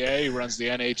BA, he runs the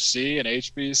NHC and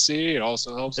HBC. It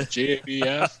also helps with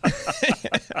GABF.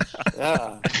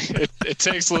 Yeah. It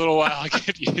takes a little while to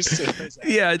get used to this.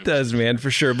 Yeah, it does, man,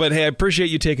 for sure. But hey, I appreciate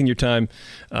you taking your time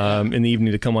in the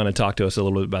evening to come on and talk to us a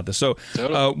little bit about this. So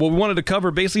what we wanted to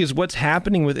cover basically is what's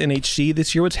happening with NHC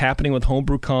this year, what's happening with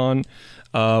HomebrewCon.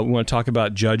 We want to talk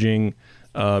about judging.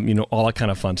 All that kind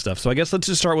of fun stuff. So I guess let's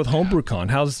just start with HomebrewCon.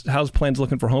 How's plans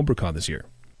looking for HomebrewCon this year?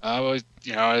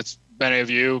 It's many of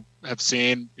you have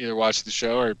seen, either watched the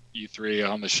show or you three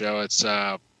on the show. It's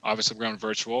obviously we're going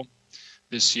virtual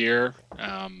this year.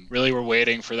 Really, we're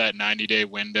waiting for that 90-day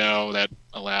window that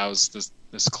allows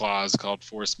this clause called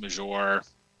force majeure,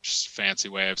 just a fancy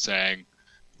way of saying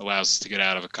allows us to get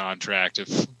out of a contract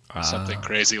if something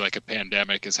crazy like a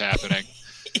pandemic is happening.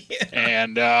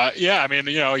 And a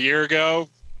year ago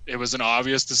it was an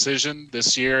obvious decision.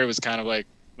 This year it was kind of like,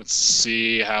 let's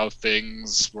see how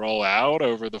things roll out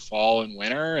over the fall and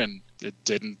winter, and it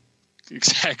didn't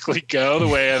exactly go the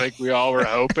way I think we all were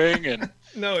hoping. And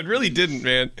no, it really didn't,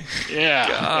 man. Yeah,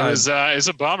 God. It's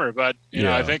a bummer, but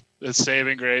I think the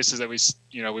saving grace is that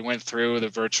we went through the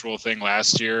virtual thing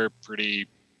last year pretty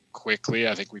quickly.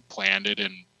 I think we planned it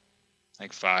in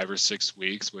like 5 or 6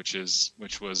 weeks, which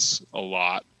was a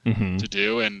lot to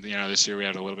do. And this year we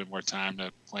had a little bit more time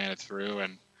to plan it through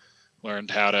and learned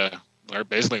how to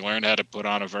put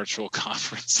on a virtual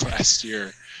conference last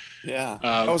year. Yeah,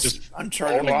 that was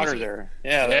uncharted water there.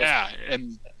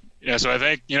 And so I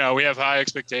think we have high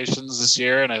expectations this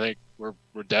year, and I think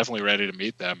we're definitely ready to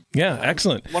meet them. Yeah,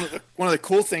 excellent. One of the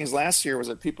cool things last year was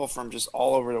that people from just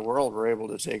all over the world were able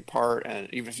to take part,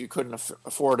 and even if you couldn't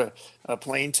afford a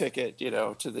plane ticket,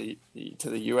 to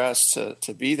the U.S.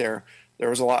 to be there, there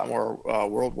was a lot more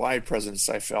worldwide presence,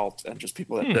 I felt, and just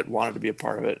people that wanted to be a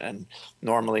part of it, and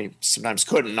normally sometimes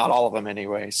couldn't, not all of them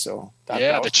anyway. So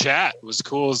the chat was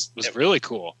cool. Was really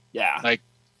cool. Yeah, like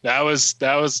that was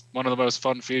one of the most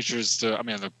fun features.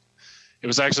 It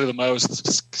was actually the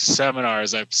most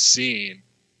seminars I've seen,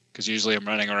 because usually I'm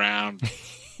running around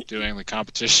doing the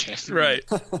competition, right?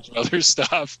 Other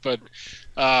stuff, but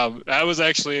that was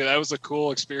a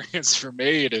cool experience for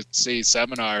me to see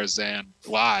seminars and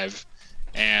live,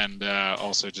 and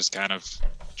also just kind of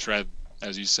tread,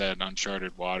 as you said,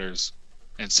 uncharted waters.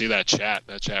 and see that chat.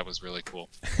 That chat was really cool.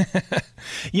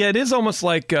 Yeah, it is almost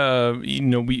like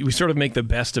we sort of make the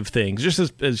best of things,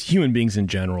 just as human beings in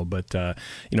general. But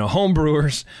home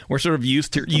brewers, we're sort of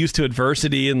used to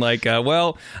adversity, and like,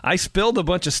 well, I spilled a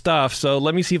bunch of stuff, so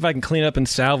let me see if I can clean up and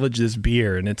salvage this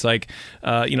beer. And it's like,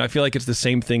 I feel like it's the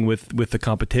same thing with the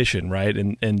competition, right?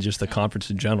 And just the conference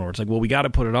in general. It's like, well, we got to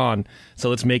put it on, so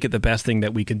let's make it the best thing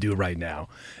that we can do right now,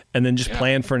 and then just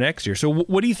plan for next year. So,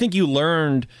 what do you think you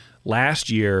learned last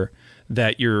year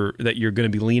that you're going to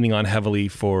be leaning on heavily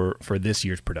for this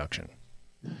year's production?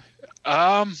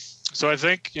 So I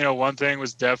think, one thing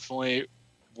was definitely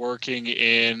working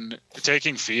in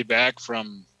taking feedback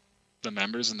from the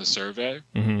members in the survey.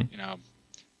 Mm-hmm.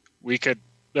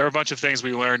 There were a bunch of things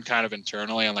we learned kind of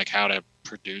internally on like how to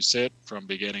produce it from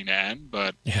beginning to end.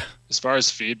 But as far as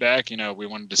feedback, we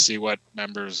wanted to see what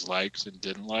members liked and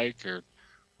didn't like, or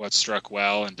what struck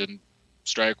well and didn't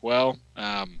strike well.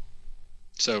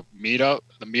 So the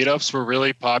meetups were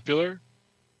really popular.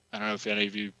 I don't know if any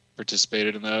of you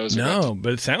participated in those. No,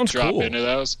 but it sounds drop cool. into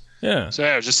those. Yeah.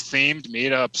 So just themed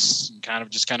meetups, and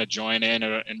kind of join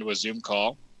into a Zoom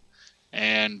call,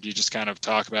 and you just kind of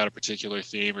talk about a particular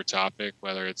theme or topic,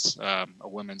 whether it's a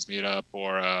women's meetup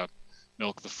or a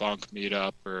Milk the Funk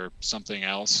meetup or something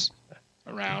else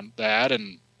around that.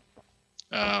 And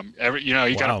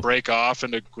you kind of break off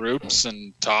into groups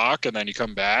and talk, and then you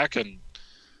come back and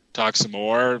talk some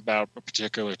more about a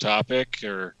particular topic,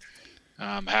 or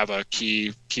have a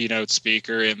keynote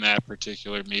speaker in that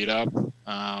particular meetup.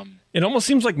 It almost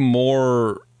seems like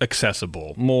more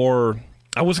accessible, more,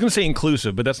 I was going to say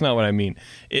inclusive, but that's not what I mean.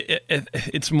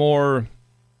 It's more,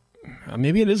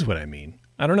 maybe it is what I mean.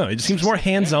 I don't know. It seems more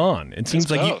hands-on. It seems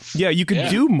like you could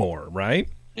do more, right?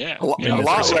 Yeah. A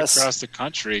lot less across the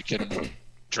country can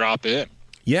drop in.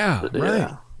 Yeah, right.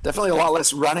 Yeah. Definitely a lot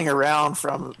less running around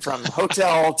from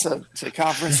hotel to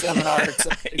conference seminar.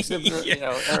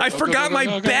 I forgot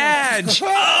my badge.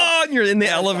 Oh, and you're in the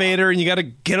elevator and you got to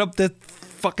get up the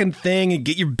fucking thing and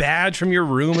get your badge from your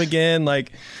room again.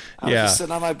 Like, I was just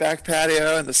sitting on my back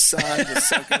patio in the sun, just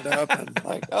soaking it up, and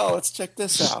like, let's check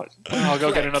this out. I'll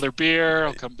go get another beer.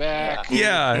 I'll come back.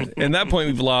 Yeah. At that point,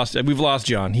 we've lost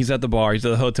John. He's at the bar. He's at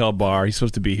the hotel bar. He's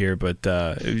supposed to be here, but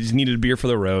he's needed a beer for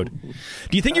the road.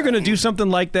 Do you think you're going to do something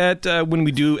like that when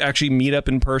we do actually meet up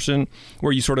in person,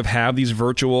 where you sort of have these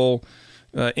virtual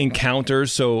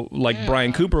encounters? So like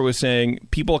Brian Cooper was saying,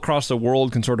 people across the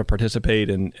world can sort of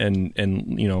participate, and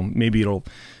maybe it'll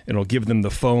give them the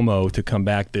FOMO to come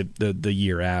back the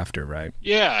year after, right?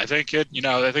 Yeah, I think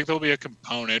I think there'll be a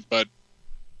component, but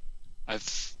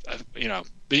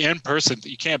the in-person,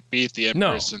 you can't beat the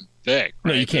in-person thing.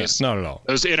 Right? No, you can't. Not at all.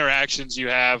 Those interactions you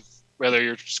have, whether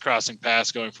you're just crossing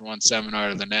paths going from one seminar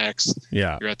to the next,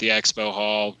 you're at the expo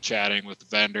hall chatting with the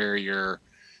vendor, you're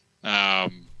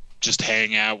just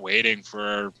hanging out waiting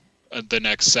for the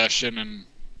next session, and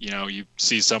you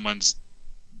see someone's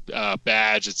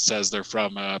badge, it says they're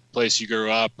from a place you grew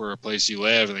up or a place you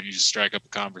live, and then you just strike up a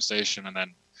conversation, and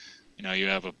then you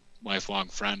have a lifelong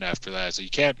friend after that. So you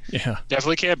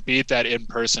definitely can't beat that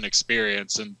in-person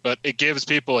experience, but it gives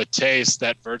people a taste,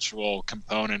 that virtual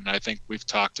component, and I think we've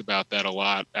talked about that a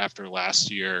lot after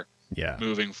last year.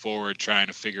 Moving forward, trying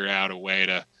to figure out a way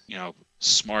to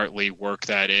smartly work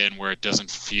that in where it doesn't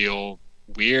feel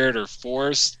weird or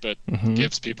forced, but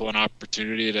gives people an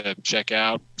opportunity to check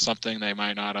out something they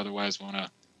might not otherwise want to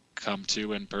come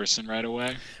to in person right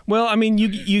away. Well, I mean,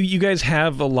 you guys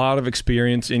have a lot of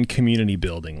experience in community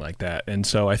building like that, and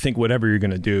so I think whatever you're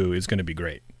going to do is going to be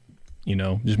great.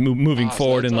 Just moving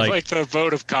forward, and like the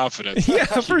vote of confidence. Yeah,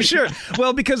 for sure.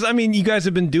 Well, because I mean, you guys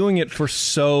have been doing it for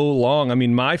so long. I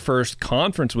mean, my first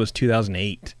conference was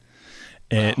 2008.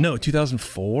 No,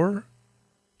 2004?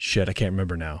 Shit, I can't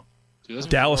remember now.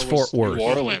 Dallas Fort Worth. New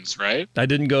Orleans, right? I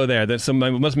didn't go there. It must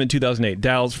have been 2008.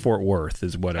 Dallas Fort Worth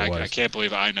is what it was. I can't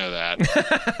believe I know that.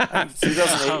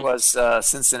 2008 was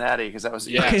Cincinnati, because that was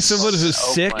Okay, so what is it,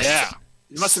 6? Yeah.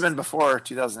 It must have been before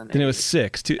 2008. Then it was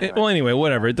 6. Well, anyway,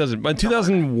 whatever. It doesn't. But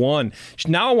 2001.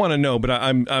 Now I want to know, but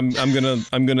I'm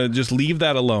gonna just leave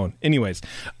that alone. Anyways,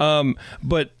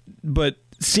 but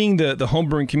seeing the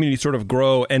homebrewing community sort of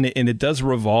grow, and it does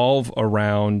revolve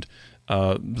around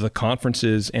the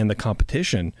conferences and the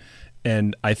competition,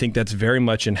 and I think that's very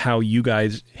much in how you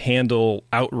guys handle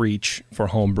outreach for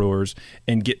homebrewers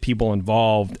and get people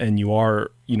involved. And you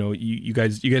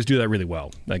guys do that really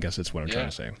well. I guess that's what I'm trying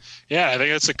to say. Yeah, I think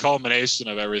it's a culmination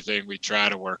of everything we try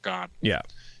to work on. Yeah,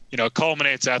 it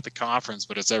culminates at the conference,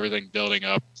 but it's everything building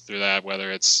up through that.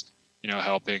 Whether it's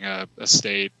helping a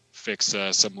state fix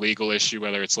some legal issue,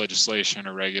 whether it's legislation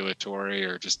or regulatory,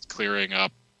 or just clearing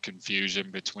up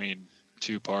confusion between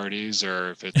two parties,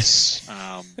 or if it's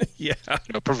Yeah.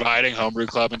 providing homebrew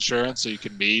club insurance so you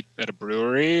can meet at a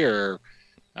brewery, or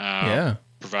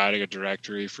providing a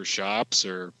directory for shops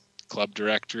or club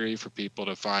directory for people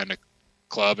to find a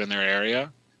club in their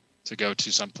area to go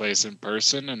to someplace in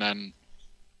person. And then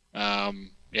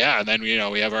and then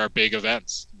we have our big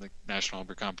events, the National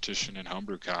Homebrew Competition and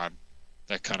HomebrewCon,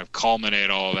 that kind of culminate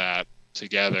all that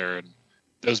together. And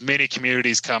those mini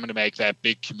communities come to make that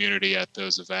big community at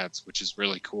those events, which is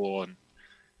really cool. And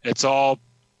it's all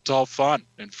fun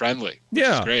and friendly. Which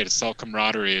is great. It's all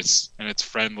camaraderie. It's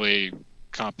friendly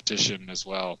competition as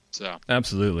well. So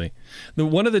absolutely.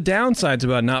 One of the downsides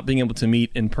about not being able to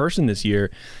meet in person this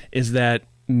year is that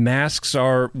masks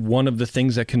are one of the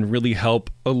things that can really help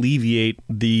alleviate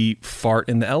the fart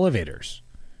in the elevators.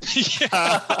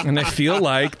 And I feel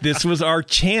like this was our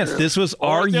chance. This was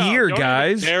our year,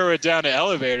 guys. Narrow it down to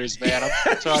elevators, man.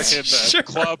 I'm talking the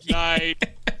club night,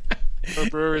 or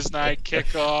brewers night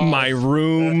kickoff, my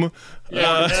room.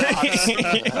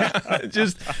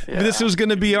 This was going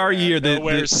to be our year.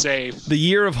 Nowhere's safe. The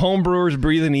year of homebrewers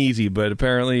breathing easy, but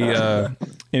apparently,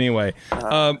 anyway.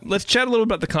 Let's chat a little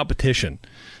about the competition.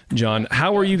 John,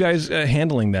 how are you guys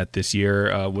handling that this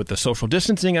year with the social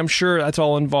distancing? I'm sure that's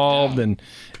all involved, and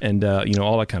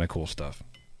all that kind of cool stuff.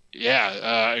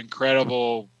 Yeah,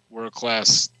 incredible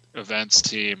world-class events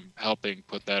team helping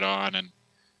put that on, and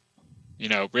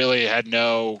really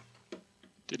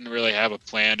didn't really have a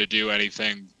plan to do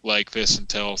anything like this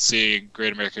until seeing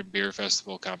Great American Beer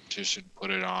Festival competition put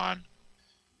it on,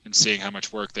 and seeing how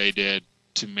much work they did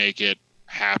to make it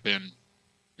happen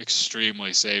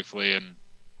extremely safely and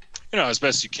as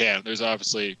best you can. There's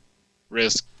obviously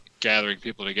risk gathering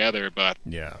people together, but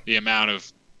the amount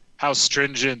of how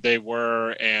stringent they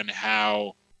were and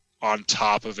how on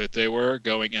top of it they were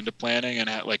going into planning, and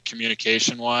like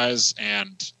communication wise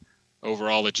and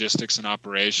overall logistics and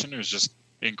operation, it was just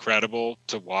incredible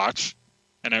to watch.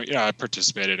 And I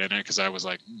participated in it because I was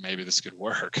like, maybe this could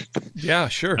work. Yeah,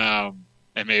 sure. And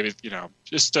maybe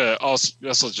just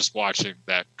also just watching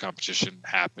that competition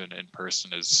happen in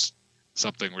person is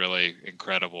something really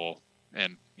incredible.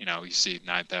 And you see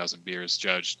 9,000 beers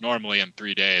judged normally in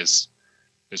 3 days.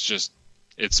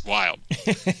 It's wild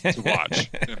to watch,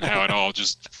 and how it all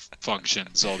just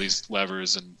functions, all these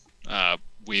levers and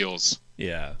wheels.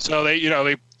 Yeah. So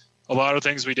a lot of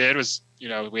things we did was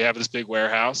we have this big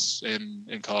warehouse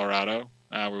in Colorado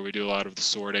where we do a lot of the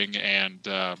sorting and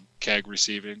keg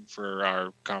receiving for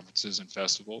our conferences and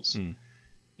festivals.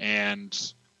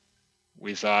 And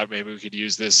we thought maybe we could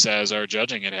use this as our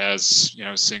judging. It has,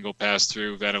 single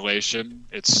pass-through ventilation.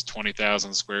 It's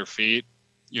 20,000 square feet.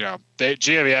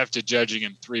 GABF did judging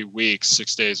in 3 weeks,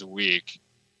 6 days a week,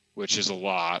 which is a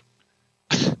lot,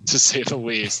 to say the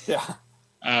least. Yeah.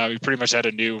 We pretty much had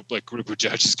a new group of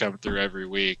judges coming through every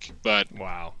week. But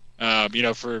wow,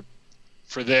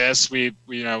 for this, we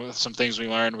some things we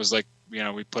learned was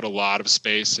we put a lot of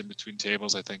space in between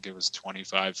tables. I think it was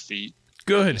 25 feet.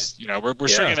 Good. We're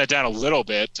shrinking that down a little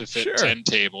bit to fit 10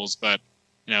 tables, but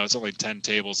it's only 10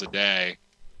 tables a day,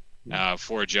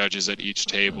 4 judges at each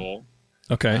table.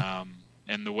 Okay.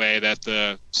 And the way that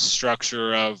the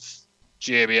structure of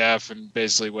GABF and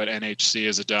basically what NHC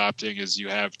is adopting is you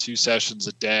have 2 sessions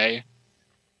a day,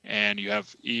 and you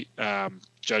have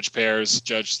judge pairs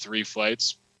judge 3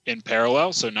 flights in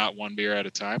parallel, so not one beer at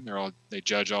a time. They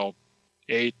judge all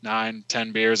 8, 9,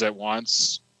 10 beers at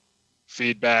once,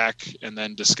 feedback, and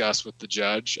then discuss with the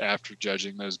judge after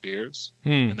judging those beers,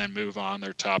 and then move on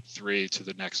their top 3 to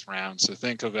the next round. So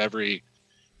think of every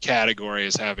category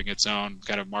as having its own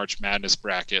kind of March Madness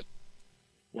bracket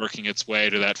working its way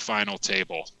to that final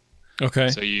table. Okay.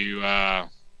 So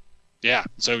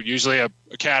so usually a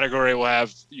category will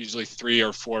have usually 3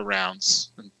 or 4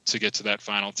 rounds to get to that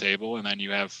final table, and then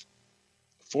you have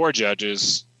 4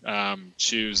 judges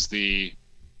choose the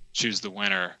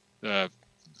winner, the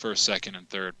first, second, and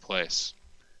third place.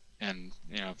 And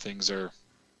things are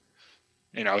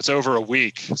it's over a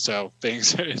week, so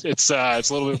things it's a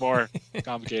little bit more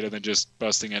complicated than just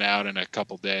busting it out in a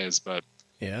couple days. But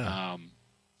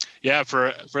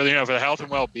for the health and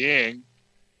well-being,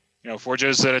 4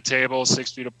 judges at a table,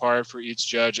 6 feet apart for each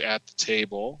judge at the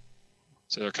table,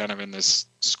 so they're kind of in this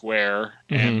square.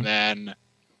 And then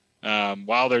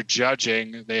while they're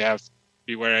judging, they have to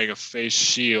be wearing a face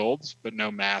shield, but no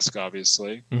mask,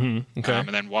 obviously. Okay. And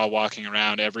then while walking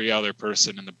around, every other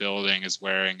person in the building is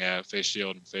wearing a face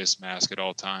shield and face mask at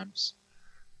all times.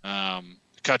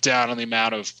 Cut down on the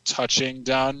amount of touching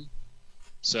done.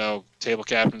 So table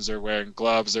captains are wearing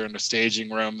gloves. They're in the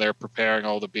staging room. They're preparing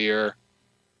all the beer.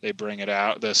 They bring it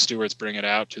out. The stewards bring it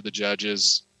out to the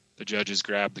judges. The judges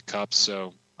grab the cups.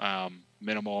 So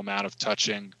minimal amount of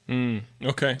touching.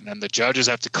 Okay. And then the judges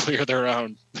have to clear their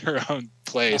own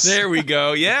place. There we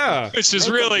go. Yeah. Which is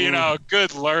really,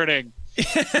 good learning.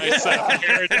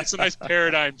 It's a nice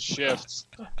paradigm shift.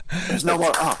 There's no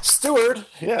more, steward.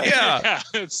 Yeah.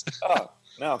 Yeah.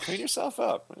 No, clean yourself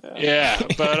up.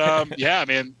 But I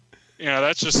mean,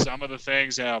 that's just some of the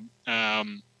things. A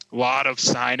lot of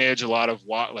signage, a lot of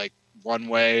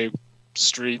one-way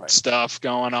street stuff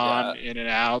going on, in and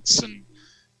outs, and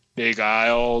big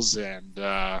aisles, and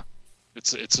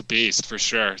it's a beast for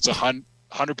sure. It's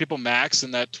 100 people max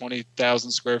in that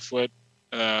 20,000 square foot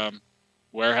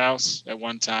warehouse at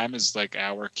one time is like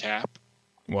our cap.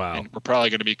 Wow. And we're probably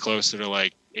going to be closer to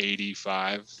like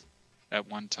 85 at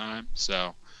one time.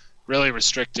 So really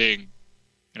restricting,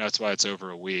 that's why it's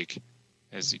over a week,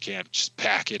 as you can't just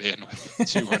pack it in with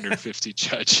 250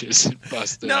 judges and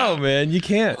bust it out. No, man, you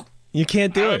can't. You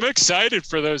can't do it. I'm excited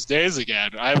for those days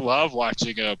again. I love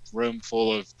watching a room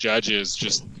full of judges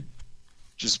just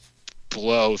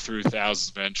blow through thousands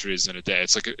of entries in a day.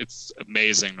 It's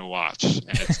amazing to watch, and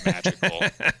it's magical.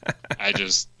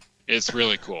 It's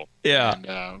really cool. Yeah. And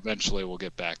eventually we'll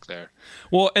get back there.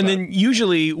 Well, and then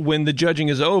usually when the judging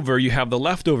is over, you have the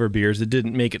leftover beers that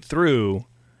didn't make it through,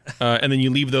 and then you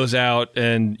leave those out,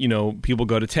 and people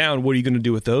go to town. What are you going to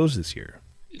do with those this year?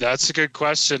 That's a good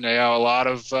question. A lot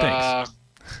of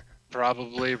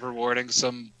probably rewarding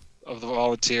some of the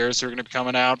volunteers who are going to be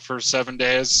coming out for 7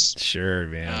 days. Sure,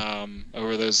 man.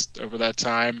 Over that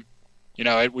time,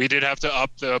 we did have to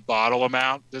up the bottle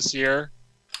amount this year,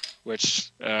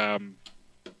 which I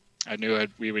knew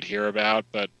we would hear about,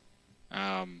 but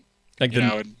in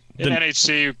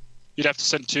NHC, you'd have to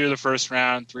send 2 to the first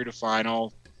round, 3 to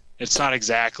final. It's not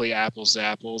exactly apples to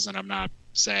apples, and I'm not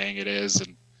saying it is,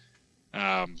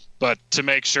 but to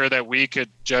make sure that we could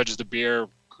judge the beer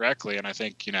correctly, and I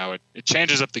think it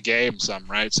changes up the game some,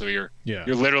 right? So you're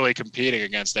literally competing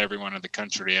against everyone in the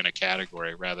country in a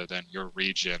category rather than your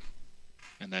region,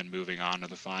 and then moving on to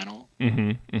the final.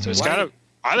 So it's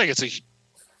I think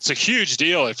it's a huge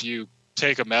deal if you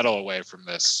take a medal away from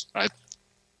this.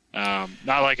 Not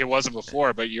like it wasn't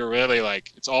before, but you're really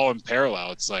it's all in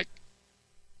parallel. It's like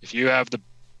if you have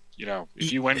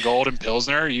if you win gold in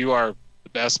Pilsner, you are the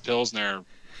best Pilsner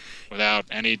without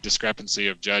any discrepancy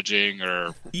of judging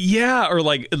or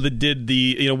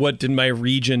what did my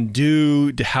region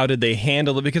do? How did they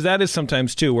handle it? Because that is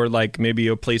sometimes too where maybe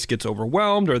a place gets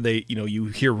overwhelmed, or they you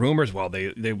hear rumors,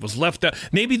 they was left out,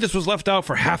 maybe this was left out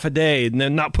for half a day and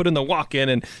then not put in the walk-in,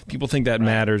 and people think that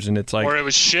matters, and it's or it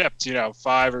was shipped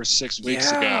 5 or 6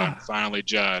 weeks ago and finally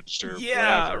judged, or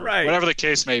whatever the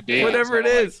case may be, whatever it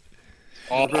is.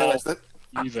 All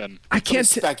even. I can't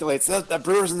speculate. So that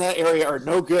brewers in that area are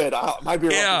no good. My beer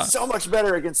will be so much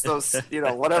better against those,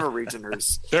 whatever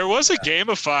regioners. There was a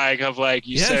gamifying of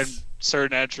you send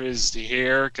certain entries to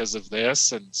here because of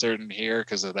this and certain here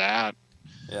because of that.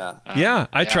 Yeah.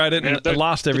 I tried it and I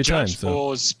lost every time. The judge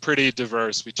pool is pretty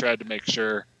diverse. We tried to make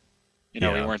sure, we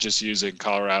weren't just using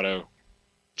Colorado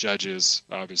judges,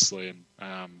 obviously, and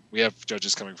we have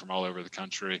judges coming from all over the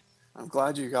country. I'm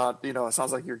glad you got, it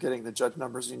sounds like you're getting the judge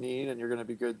numbers you need and you're going to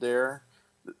be good there.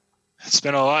 It's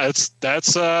been a lot.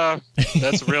 That's a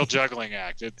real juggling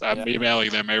act. I'm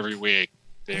emailing them every week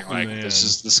being this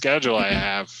is the schedule I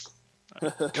have.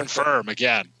 Confirm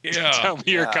again. Yeah. Tell me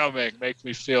you're coming. Make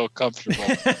me feel comfortable.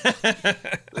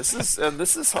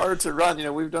 This is hard to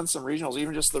run. We've done some regionals,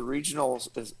 even just the regionals.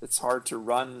 It's hard to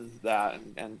run that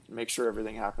and make sure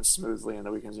everything happens smoothly and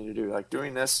that we continue to do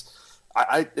doing this.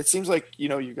 It seems like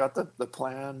you got the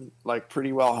plan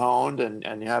pretty well honed,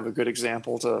 and you have a good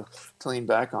example to lean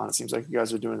back on. It seems like you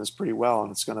guys are doing this pretty well, and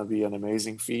it's going to be an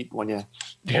amazing feat when you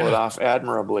pull it off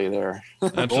admirably there.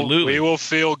 Absolutely, we will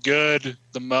feel good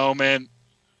the moment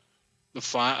the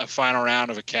final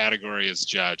round of a category is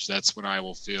judged. That's when I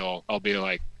will feel. I'll be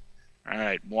like, all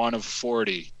right, 1 of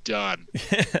 40 done.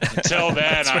 Until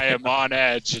then, I am on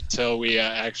edge until we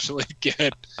actually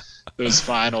get those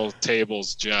final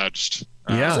tables judged.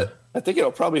 I think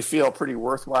it'll probably feel pretty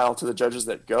worthwhile to the judges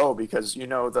that go, because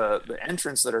the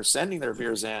entrants that are sending their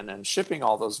beers in and shipping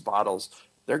all those bottles,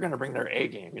 they're going to bring their A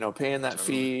game. Paying that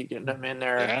fee, getting them in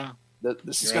there.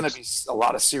 This is going to be a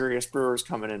lot of serious brewers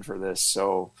coming in for this,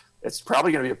 so it's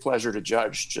probably going to be a pleasure to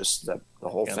judge just the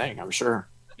whole thing, I'm sure.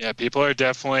 Yeah, people are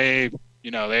definitely.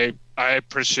 I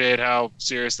appreciate how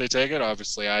serious they take it.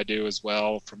 Obviously, I do as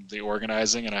well from the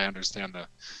organizing, and I understand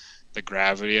the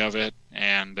gravity of it,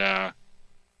 and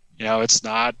it's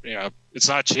not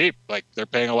cheap. They're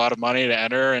paying a lot of money to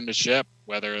enter and to ship,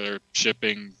 whether they're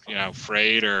shipping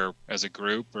freight or as a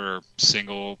group or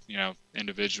single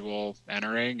individual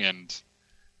entering, and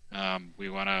we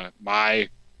want to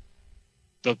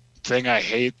thing I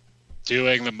hate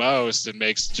doing the most and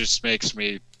makes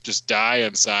me just die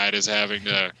inside is having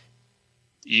to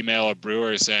email a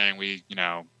brewer saying we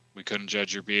couldn't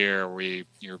judge your beer, or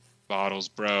your bottle's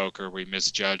broke, or we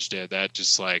misjudged it. That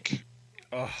just like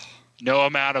no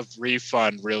amount of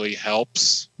refund really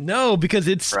helps. No, because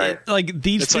it's like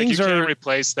these it's things like you are can't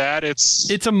replace that.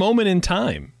 It's a moment in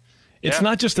time. It's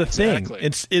not just a thing.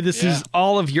 This is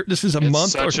all of this is a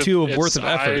month or two of worth of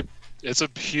effort. It's a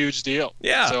huge deal.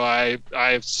 Yeah. So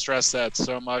I stress that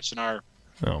so much in our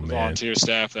volunteer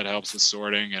staff that helps with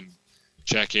sorting and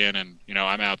check in, and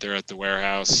I'm out there at the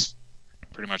warehouse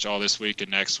pretty much all this week and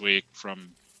next week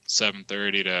from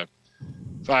 7:30 to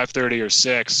 5:30 or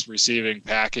 6, receiving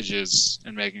packages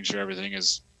and making sure everything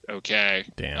is okay.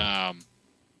 Damn.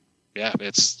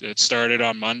 It started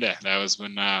on Monday. That was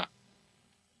when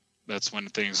that's when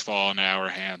things fall into our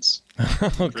hands.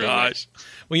 Oh gosh.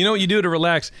 Well, you know what you do to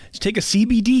relax? Just take a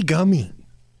CBD gummy.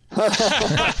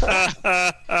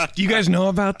 Do you guys know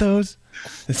about those?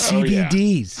 The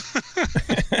CBDs.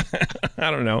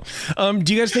 I don't know.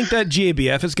 Do you guys think that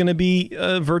GABF is going to be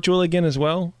virtual again as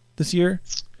well this year?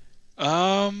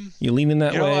 You leaning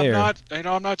that way?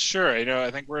 I'm not sure.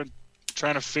 I think we're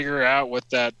trying to figure out what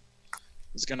that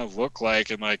is going to look like,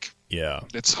 and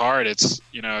it's hard. It's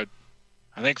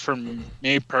I think for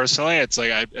me personally, it's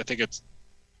like I think it's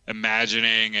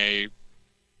imagining a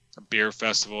beer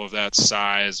festival of that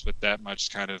size with that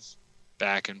much kind of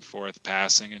back and forth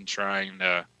passing and trying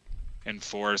to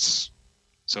enforce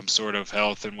some sort of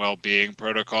health and well-being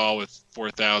protocol with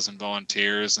 4,000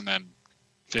 volunteers and then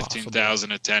 15,000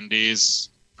 attendees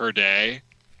per day.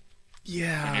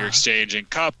 Yeah. And you're exchanging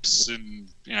cups and,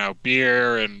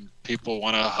 beer, and people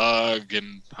want to hug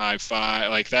and high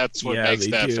five. Like, that's what makes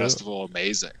that festival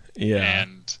amazing. Yeah.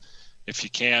 And if you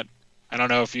can't, I don't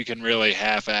know if you can really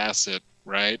half-ass it,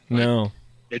 right? No.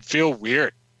 It'd feel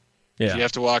weird. Yeah. You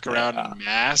have to walk around in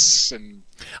masks and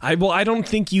I don't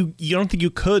think you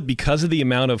could, because of the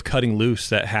amount of cutting loose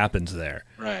that happens there.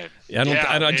 right.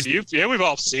 We've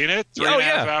all seen it.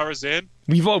 3.5 hours in.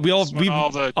 We've all been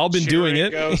doing cheering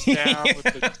it. Goes down with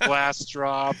the glass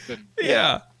drop and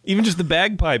even just the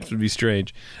bagpipes would be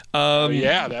strange.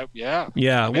 Yeah.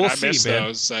 We'll I see, miss man.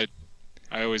 those. I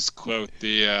always quote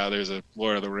there's a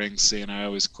Lord of the Rings scene I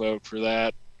always quote for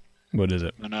that. What is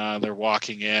it? When they're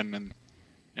walking in and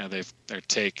they're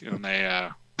taking and they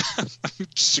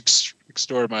just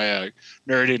extort my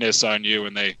nerdiness on you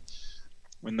when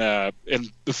in the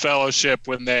Fellowship,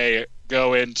 when they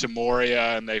go into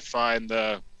Moria and they find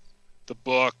the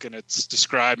book and it's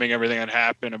describing everything that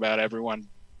happened about everyone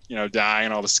dying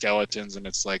and all the skeletons, and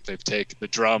it's like they've taken the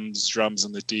drums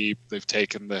in the deep, they've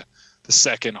taken the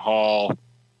second hall,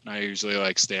 and I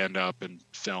usually stand up and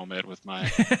film it with my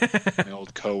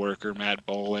old coworker Matt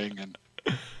Bowling, and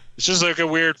it's just like a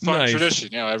weird fun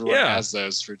tradition. Everyone has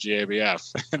those for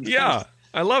GABF. Yeah.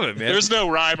 I love it, man. There's no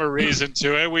rhyme or reason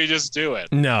to it. We just do it.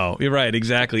 No, you're right.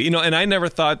 Exactly. And I never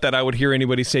thought that I would hear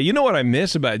anybody say, what I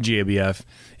miss about GABF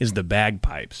is the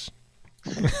bagpipes.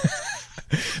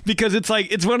 Because it's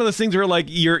one of those things where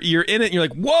you're in it and you're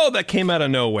like, whoa, that came out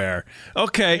of nowhere.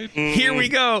 Okay, here we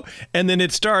go. And then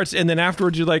it starts, and then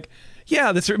afterwards you're like,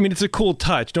 yeah, it's a cool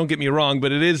touch. Don't get me wrong,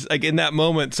 but it is in that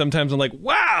moment, sometimes I'm like,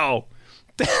 wow,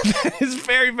 that is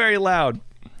very, very loud.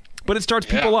 But it starts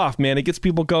people off, man. It gets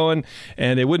people going,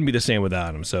 and it wouldn't be the same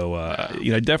without them. So, I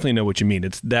definitely know what you mean.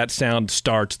 It's that sound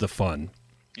starts the fun.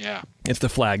 Yeah, it's the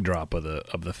flag drop of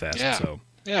the fest. Yeah. So,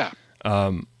 yeah.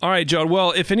 All right, John.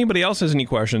 Well, if anybody else has any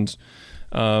questions,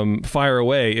 fire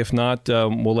away. If not,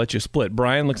 we'll let you split.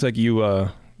 Brian, looks like you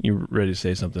ready to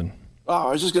say something. Oh,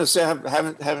 I was just going to say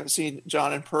I haven't seen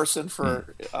John in person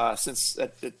for since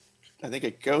I think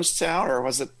at Ghost Town, or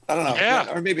was it? I don't know.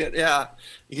 Yeah. Or maybe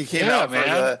he came out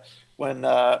man. when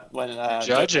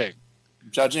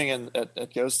judging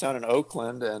at Ghost Town in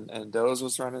Oakland, and Doze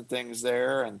was running things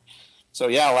there, and so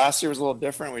last year was a little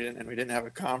different. We didn't have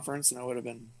a conference, and I would have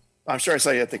been. I'm sure I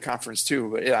saw you at the conference too,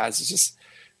 but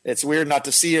it's weird not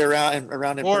to see you around in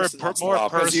person. More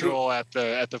personal at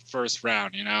the first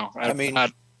round, I mean,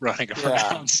 not running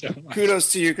around so much.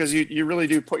 Kudos to you, because you really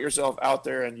do put yourself out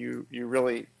there, and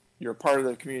you're part of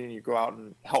the community. You go out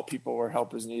and help people where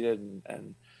help is needed,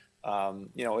 and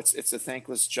it's a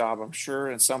thankless job, I'm sure,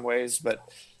 in some ways, but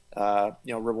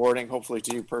rewarding hopefully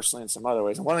to you personally in some other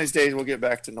ways. And one of these days we'll get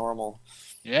back to normal.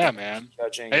 Yeah, man.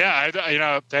 Judging.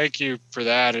 Yeah, thank you for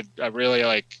that. And I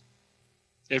really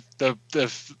if the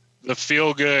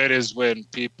feel good is when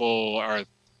people are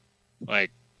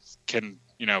can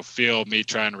feel me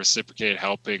trying to reciprocate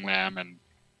helping them, and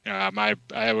I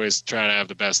always try to have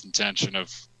the best intention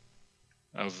of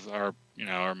our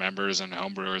our members and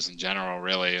homebrewers in general,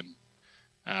 really. And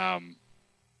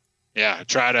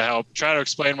try to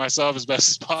explain myself as best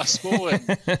as possible,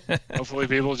 and hopefully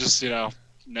people just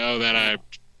know that I'm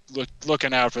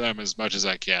looking out for them as much as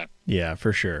I can. Yeah,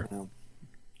 for sure. You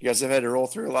guys have had to roll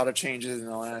through a lot of changes in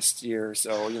the last year,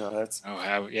 so that's.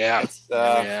 We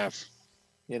have.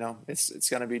 It's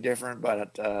going to be different,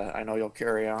 but I know you'll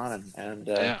carry on, and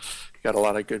you got a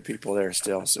lot of good people there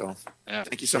still. So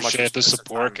thank you so much. Appreciate the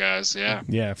support, guys.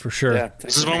 Yeah, for sure. Yeah,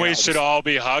 this is when we should all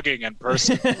be hugging in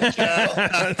person. That's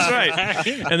right.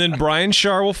 And then Brian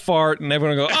Shar will fart, and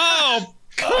everyone will go, "Oh,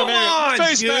 come on,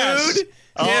 face dude." mask.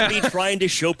 I'll be trying to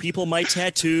show people my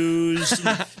tattoos.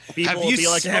 People will be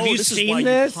like, have you this seen is why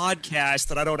this? you podcast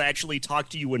that I don't actually talk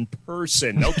to you in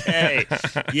person. Okay.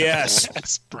 Yes.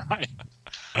 That's Brian.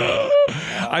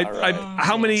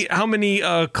 How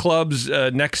many clubs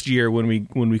next year when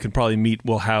we can probably meet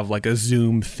will have like a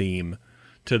Zoom theme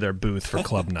to their booth for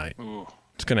club night? Ooh.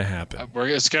 It's gonna happen.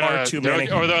 It's gonna, too many.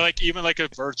 or they're like even like a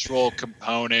virtual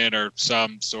component or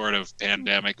some sort of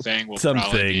pandemic thing will Something.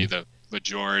 probably be the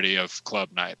majority of club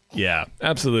night. Yeah,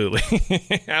 absolutely.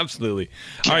 Absolutely.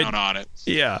 Count on it.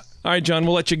 Yeah. All right, John,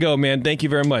 we'll let you go, man. Thank you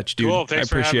very much, dude. Cool.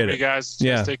 Thanks I appreciate for having it. me, guys.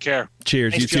 Yeah. Take care.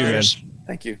 Cheers. Thanks, you too, man. Cheers.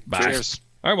 Thank you. Bye. Cheers.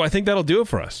 All right, well, I think that'll do it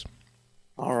for us.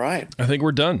 All right. I think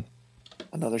we're done.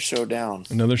 Another show down.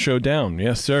 Another show down.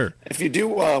 Yes, sir. If you do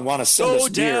want to send us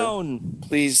beer, down.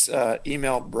 please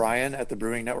email Brian at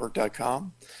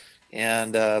thebrewingnetwork.com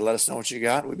and let us know what you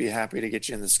got. We'd be happy to get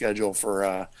you in the schedule for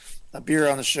a beer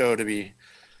on the show to be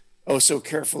so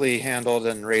carefully handled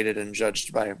and rated and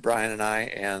judged by Brian and I,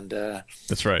 and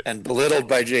That's right. and belittled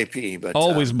by JP. But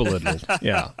Always belittled.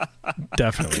 Yeah,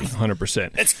 definitely.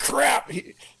 100%. it's crap.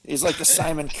 He's like the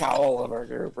Simon Cowell of our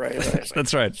group, right?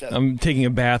 That's right. I'm taking a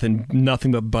bath in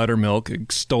nothing but buttermilk,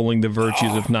 extolling the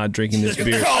virtues of not drinking this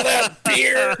beer. Call that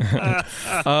beer.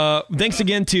 Thanks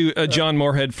again to John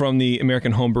Moorhead from the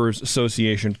American Homebrewers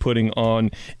Association putting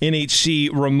on NHC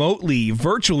remotely,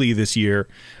 virtually this year.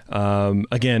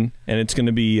 Again, and it's going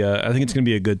to be, I think it's going to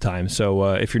be a good time.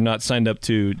 So if you're not signed up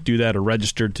to do that or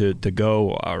registered to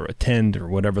go or attend or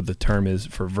whatever the term is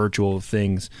for virtual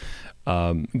things,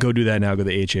 go do that now. Go to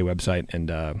the AHA website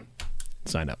and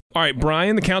sign up. All right,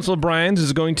 Brian, the Council of Brians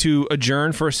is going to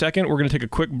adjourn for a second. We're going to take a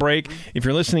quick break. If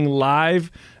you're listening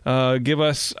live, give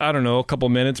us, I don't know, a couple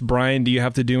minutes. Brian, do you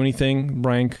have to do anything?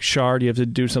 Brian Shar, do you have to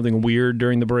do something weird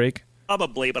during the break?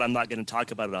 Probably, but I'm not going to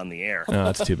talk about it on the air. No,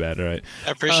 that's too bad. All right.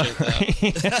 I appreciate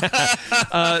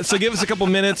that. So give us a couple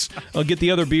minutes. I'll get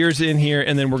the other beers in here,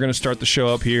 and then we're going to start the show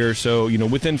up here. So,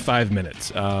 within 5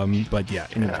 minutes. But yeah.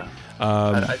 Anyway.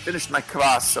 I finished my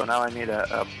Kvass, so now I need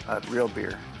a real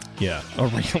beer. Yeah, a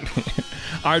real beer.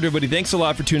 All right, everybody. Thanks a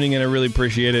lot for tuning in. I really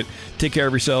appreciate it. Take care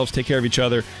of yourselves. Take care of each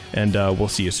other, and we'll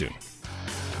see you soon.